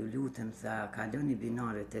 Tha ju lutem, tha kaloni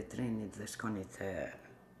binaret e trenit dhe shkoni të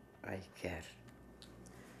ajker.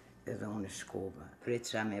 Edhe unë shkova.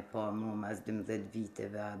 Preqa me pa mu mas 12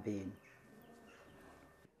 viteve Aben.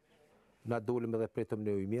 Na dolim edhe pretëm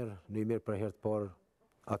në Ujmirë për herë të parë,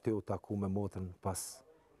 aty u taku me motrën pas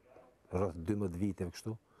rreth 12 viteve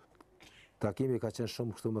kështu. Takimi ka qenë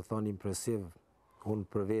shumë kështu më thani impresiv. Unë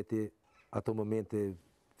për veti, ato momente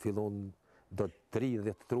fillon do të ri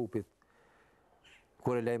dhe të trupit.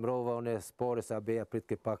 Kur e lajmërova unë spore se Abeja prit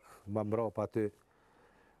ke pak më mbrapa aty,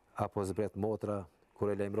 apo zbret motra, kur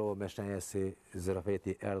e lajmërova me shenja si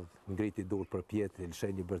zërafeti erdh, ngriti dur për pjetë,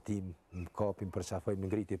 lëshej një bërtim, më kapim për qafoj, më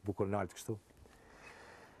ngriti bukur nalt kështu.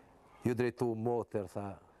 Ju drejtu motër, tha,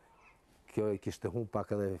 kjo i kishte hum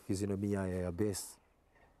pak edhe fizionomia e Abes,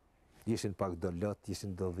 ishin pak do lot,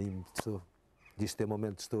 ishin do dhim, kështu, ishte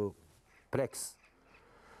moment kështu preks.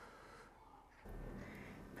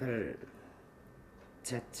 Për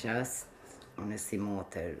qatë qast, unë si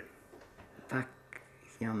motër, pak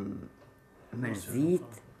jam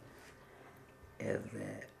mërzit, edhe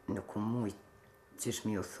nuk u mujt që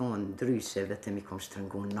shmi u thonë ndryshe, vetëm i kom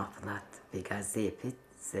shtrëngu në napëllat për gazepit,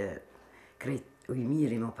 se krejt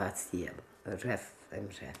Ujmiri më pa cilë, rreth e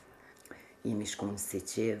mreth. Jemi shkon si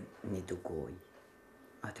qevë një dugoj.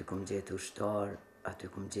 Aty kom gjetë ushtar, aty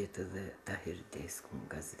kom gjetë edhe Tahir Desku,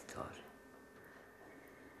 gazetar.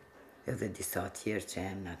 Edhe disa tjerë që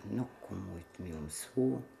emnat nuk ku mujt mi mësu,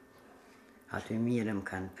 aty mire më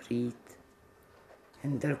kanë prit.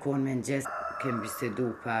 Ndërkohën me ngjes kem bisedu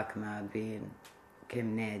pak me Aben,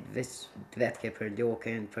 kem ne vetë ke për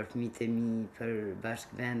loken, për fëmijët e mi, për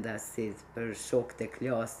bashkëvendasit, për shokët e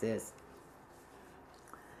klasës.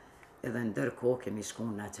 Edhe ndërkohë kemi shku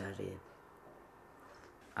në Aqare.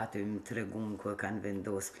 Aty më tregun ku e kanë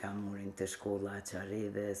vendos flamurin të shkolla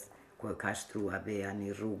Aqareves, ku e ka shtru Abeja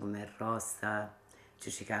një rrugë me rasa,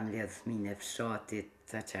 që shi kam ledhë fëmijën e fshatit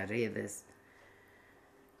të Aqareves.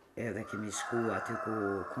 Edhe kemi shku aty ku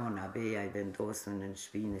kon Abeja i vendosën në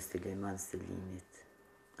shpinë e Suleman Selimit.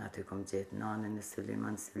 Aty kom gjetë nanën e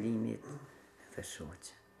Suleman Selimit edhe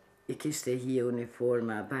shoqë. I kishte hi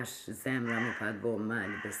uniforma, bash zemra më pa të bo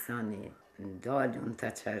malë, besani. Ndalun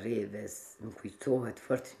të Aqareves, më kujtohet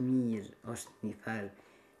fort mirë, është një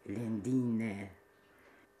farë lendine.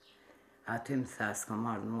 Aty më tha, s'ka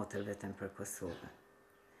marrë motër vetëm për Kosovën.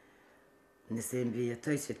 Nëse më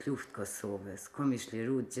vjetoj që të luftë Kosovës, kom i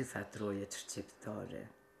shliru gjitha trojet shqiptare.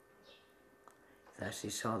 Thash,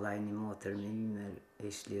 Shala e një motër me ymer, e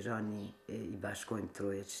i shlirani, e i bashkojmë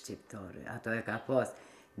trojet shqiptare. Ato e ka pas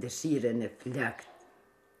dëshire në flakt.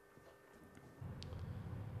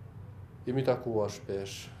 Jemi takuar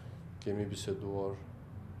shpesh, kemi biseduar,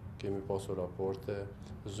 kemi pasur raporte,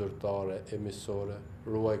 zyrtare, emisore,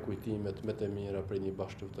 ruaj kujtimet me të mira për një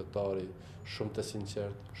bashkëluftetari shumë të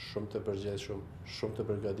sinqert, shumë të përgjegjshëm, shumë të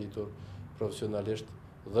përgatitur profesionalisht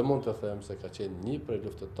dhe mund të them se ka qenë një prej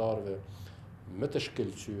luftetarëve me të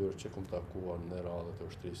shkëlqyer që kom takuar në radhët e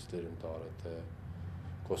ushtrisë lirimtare të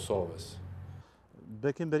Kosovës.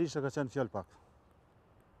 Bekim Berisha ka qenë fjallë pak.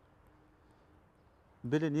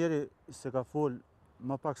 Bile njeri se ka fol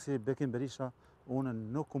më pak si Bekim Berisha, unë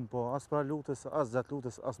nuk kum po as pra lutës, as gjatë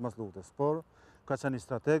lutës, as mas lutës, por ka qenë një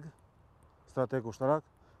strateg ushtarak,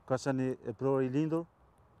 ka qenë një pror i lindur,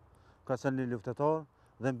 ka qenë një luftetar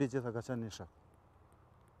dhe mbi gjitha ka qenë një shak.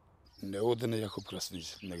 Në odën e Jakub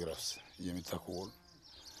Krasniq në Gras, jemi takuar.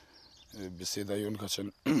 Biseda jonë ka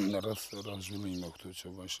qenë në rreth zhvillime këtu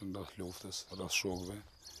që bëshën rreth luftës, rreth shokëve.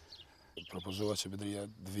 Propozova që Bedria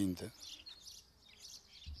të vinte,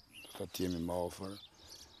 të jemi më ofër,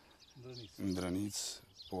 në Dranicë,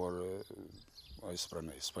 por a i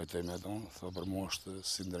s'pranej, s'pajtoj me donë, tha për mu është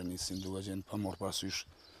si Dranicë, si nduga gjenë, pa morë parasysh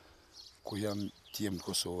ku jam tjemë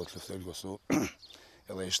Kosovë, të luftoj në Kosovë,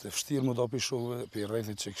 edhe ishte vështirë më do për shove për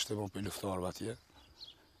rrethit që kështë më për luftarëve atje.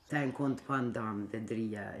 Ta në kënd pandam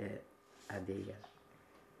Bedria e Abeja.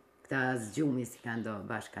 Këta zgjumi si kanë do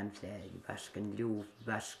bashkë kanë flej, bashkë në luft,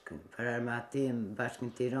 bashkë për armatim, bashkë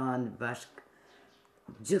në Tiranë, bashkë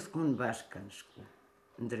gjithkun bashkë në shku.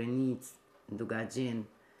 Në Drenicë, në Dugagjen,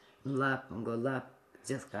 në Lapë, në Gollap,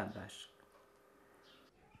 gjithë ka bashkë.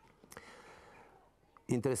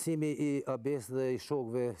 Interesimi i Abes dhe i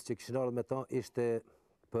shokëve që kishin ardhur me ta ishte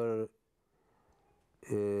për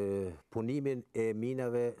punimin e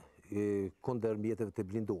minave kundër mjeteve të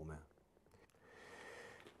blindume.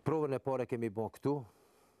 Provën e parë kemi bën këtu,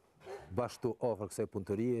 bashkë afër kësaj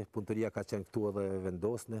punëtorie. Punëtoria ka qenë këtu edhe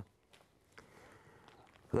vendosne.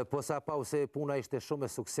 Dhe posa pa se puna ishte shumë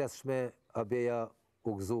e suksesshme, Abeja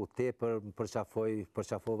u gëzu tepër, më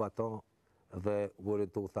përqafova ata dhe vërin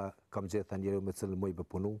të u tha, kam gjitha njëri me cilë mëj më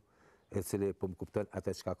punu, e cili po më kupton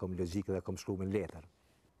atë çka kam logjikë dhe kam shkruar me letër.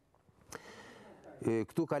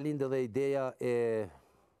 Këtu ka lindë edhe ideja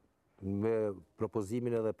me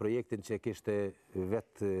propozimin edhe projektin që kishte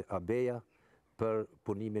vetë Abeja për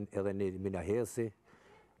punimin edhe në minahesi.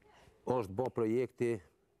 Është bo projekti,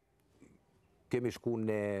 kemi shku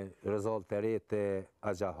në rezalt të re të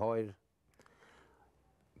Agjahajr,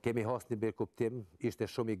 kemi hasë një bërë kuptim, ishte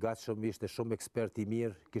shumë i gatshëm, ishte shumë ekspert i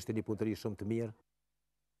mirë, kishte një punëtëri shumë të mirë.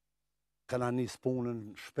 Kana njës punën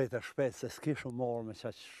shpejt e shpejt, se s'kishëm marrë me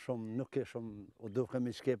qaq shumë, nuk kishëm, u duke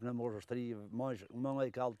mi shkep në morë shtëri, më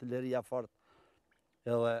i ka artilleria fort,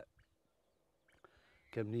 edhe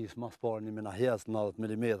kem njës mas parë një minahes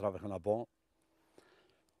 90 mm këna po,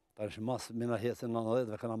 ta nëshë mas minahes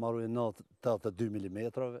 90 këna marru 82 mm,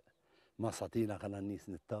 mas atina këna njës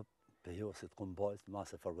një tëp, për Josit Kumbajt, mas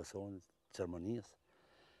e Fergusonit, Gjermanisë.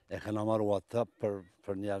 E këna marru atë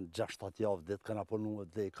për një 6-7 javë ditë, këna punu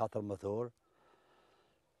dhe 14 orë.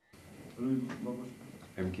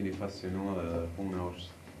 E më kini pasionua dhe puna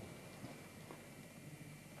është.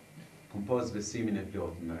 Kom pas besimin e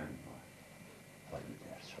plotë në rend.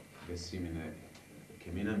 Besimin e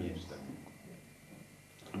kemi në mjeshtë.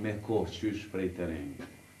 Me kohë qysh prej të rengë.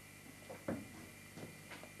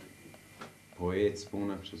 Po ecë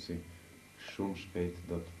puna kështu si shumë shpejt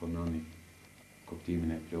do të punoni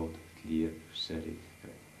kuptimin e plotë, të lirë, shërit.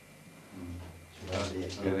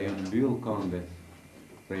 Edhe janë mbyllë kandet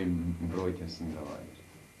prej mbrojtjes nga vajrë.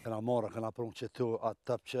 Këna marrë, këna prunë që tu atë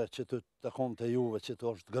tëpë që tu të konë të juve, që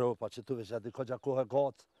tu është gropa, që tu veç ati ka gjakohë e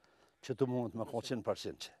gatë, që tu mund me konë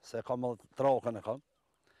 100%. Se kam edhe trakën e kam,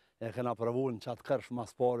 e këna përvu në qatë kërsh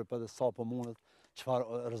mas pari për dhe sa për mundet, qëfar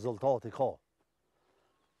rezultati ka.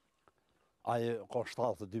 Aje ka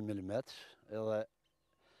 72 mm, edhe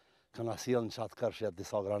këna sjellë në qatë kërshjet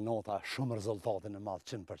disa granata, shumë rezultatin e madhë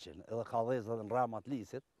 100%, edhe ka dhezë edhe në ramat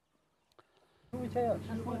lisit.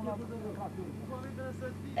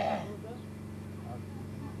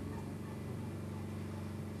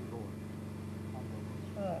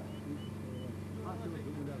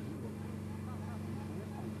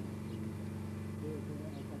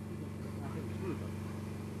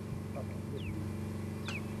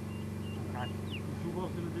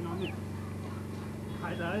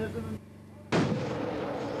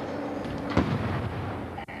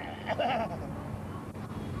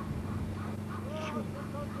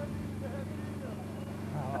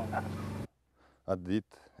 Atë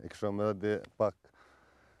ditë e këshom edhe pak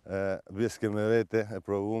biske me rete, e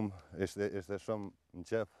provum, ishte shumë në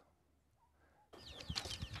qef.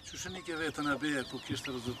 Qështë një ke vetën e beje ku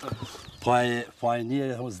kishtë rezultat? Pa e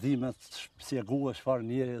njeri hozdimet, si e guë, shfarë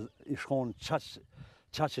njeri i shkon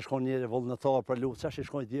qaq i shkon njeri vullnetar për luft, qaq i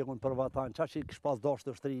shkon i djekun për vatan, qaq i kish pas dash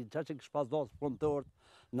të shtrin, qaq i kish pas dash punëtort,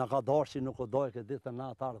 në ka dash që nuk o doj këtë ditën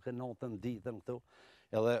natarë, këtë natën ditën këtu,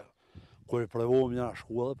 edhe kur i provohëm një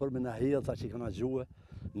shkullë për me në hedhë, ta që i këna gjuhë,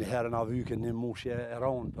 një herë në vyke një mushje e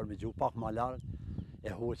ronë për me gjuhë pak ma largë,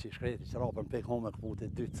 e hoqë i shkreti qërapën pek home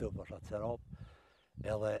këputi 2 cëpë është atë qërapë,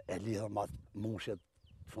 edhe e lidhëm atë mushjet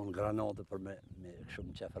fund granatë për me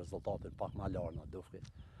shumë qefë rezultatin pak ma largë në dufki.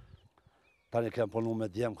 Tani kem punu me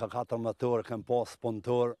djemë ka 14 orë, kem pas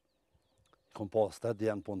punëtor, kem pas 8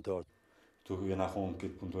 djemë punëtor. Tu jena thonë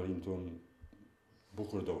këtë punëtorin të në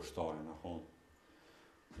bukur do shtarë, në thonë.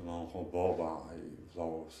 Dhe në thonë baba, i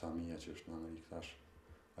vlau Samia që është në Amerikë tash,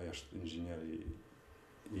 aja është inxhinier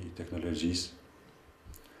i teknologjisë.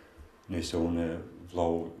 Nëse unë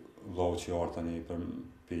vlau që arë tani për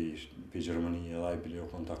Gjermani edhe a i bile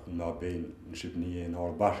o kontaktu në Abejnë në Shqipëni e në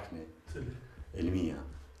arë bashkë në Elmia.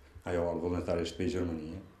 Ajo arë vullnetarisht për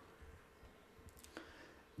Gjermani.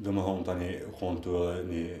 Dhe më thonë tani konë të edhe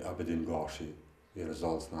një Abedin Gashi, i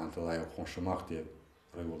rezalës në altë dhe ajo konë shumë aktiv.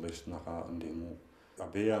 rregullisht na ka ndihmu.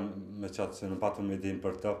 Abeja me qatë se në patëm me din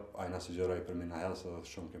për të, ajna sugjeroj për mina hes edhe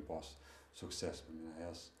shumë kem pas sukses për mina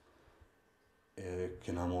hes.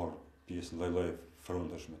 Kena marrë pjesë lloj-lloj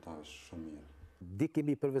frontesh me ta shumë mirë. Di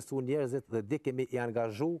kemi përvestu njerëzit dhe di kemi i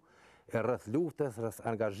angazhu rreth luftës, rreth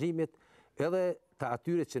angazhimit, edhe të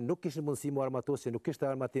atyre që nuk kishin mundësi mu armatos, që nuk kishte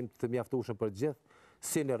armatim të mjaftueshëm për gjithë,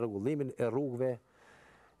 si në rregullimin e rrugëve,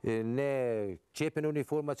 në qepjen e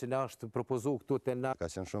uniforma që na është propozu këtu te na. Ka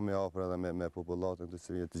qenë shumë i afër edhe me popullatën të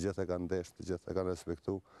cilët të gjithë e kanë ndesh, të gjithë e kanë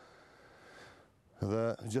respektu. Dhe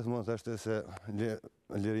gjithmonë thashte se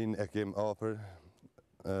lirinë e kem afër,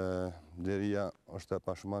 liria është e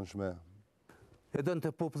pashmangshme. E dënë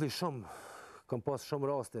të populli shumë, kam pas shumë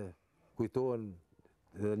raste, kujtohen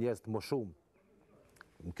njerëz të më shumë.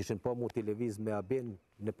 Më kishin pa mu televiz me Aben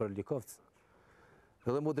në për Likovc,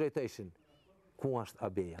 edhe mu drejteshin. Ku është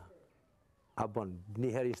Abeja? A bon,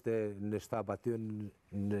 njëherë ishte në shtab aty,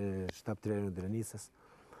 në shtab të rejnë në Drenicës,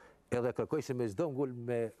 edhe kërkojshin me çdo ngull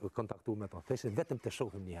me kontaktu me ta. Theshin vetëm të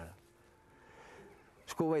shohim njëherë.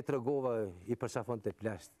 Shkova i tregova, i përshafon të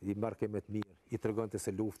plasht, i marke me të mirë, i tregon të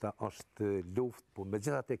se lufta është luft, po me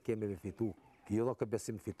gjithate kemi me fitu, jo do kë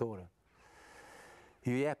besim fitore.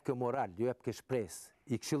 Ju jep kë moral, ju jep kë shpres,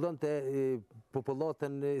 i këshillon të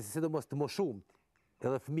popullatën, sidomos të më shumë,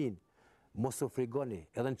 edhe fëmin, mos u frigoni,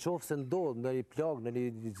 edhe në qofë se ndodhë në një plagë,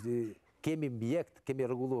 kemi mjekt, kemi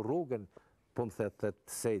rregullu rrugën, po më thëtë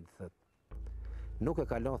sejt, nuk e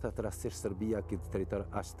kalon thëtë rastisht Serbia këtë territor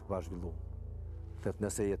ashtë të pazhvillu. Thëtë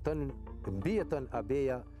nëse jeton, mbi jeton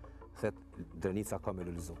Abeja, thëtë Drenica ka me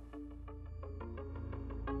realizu.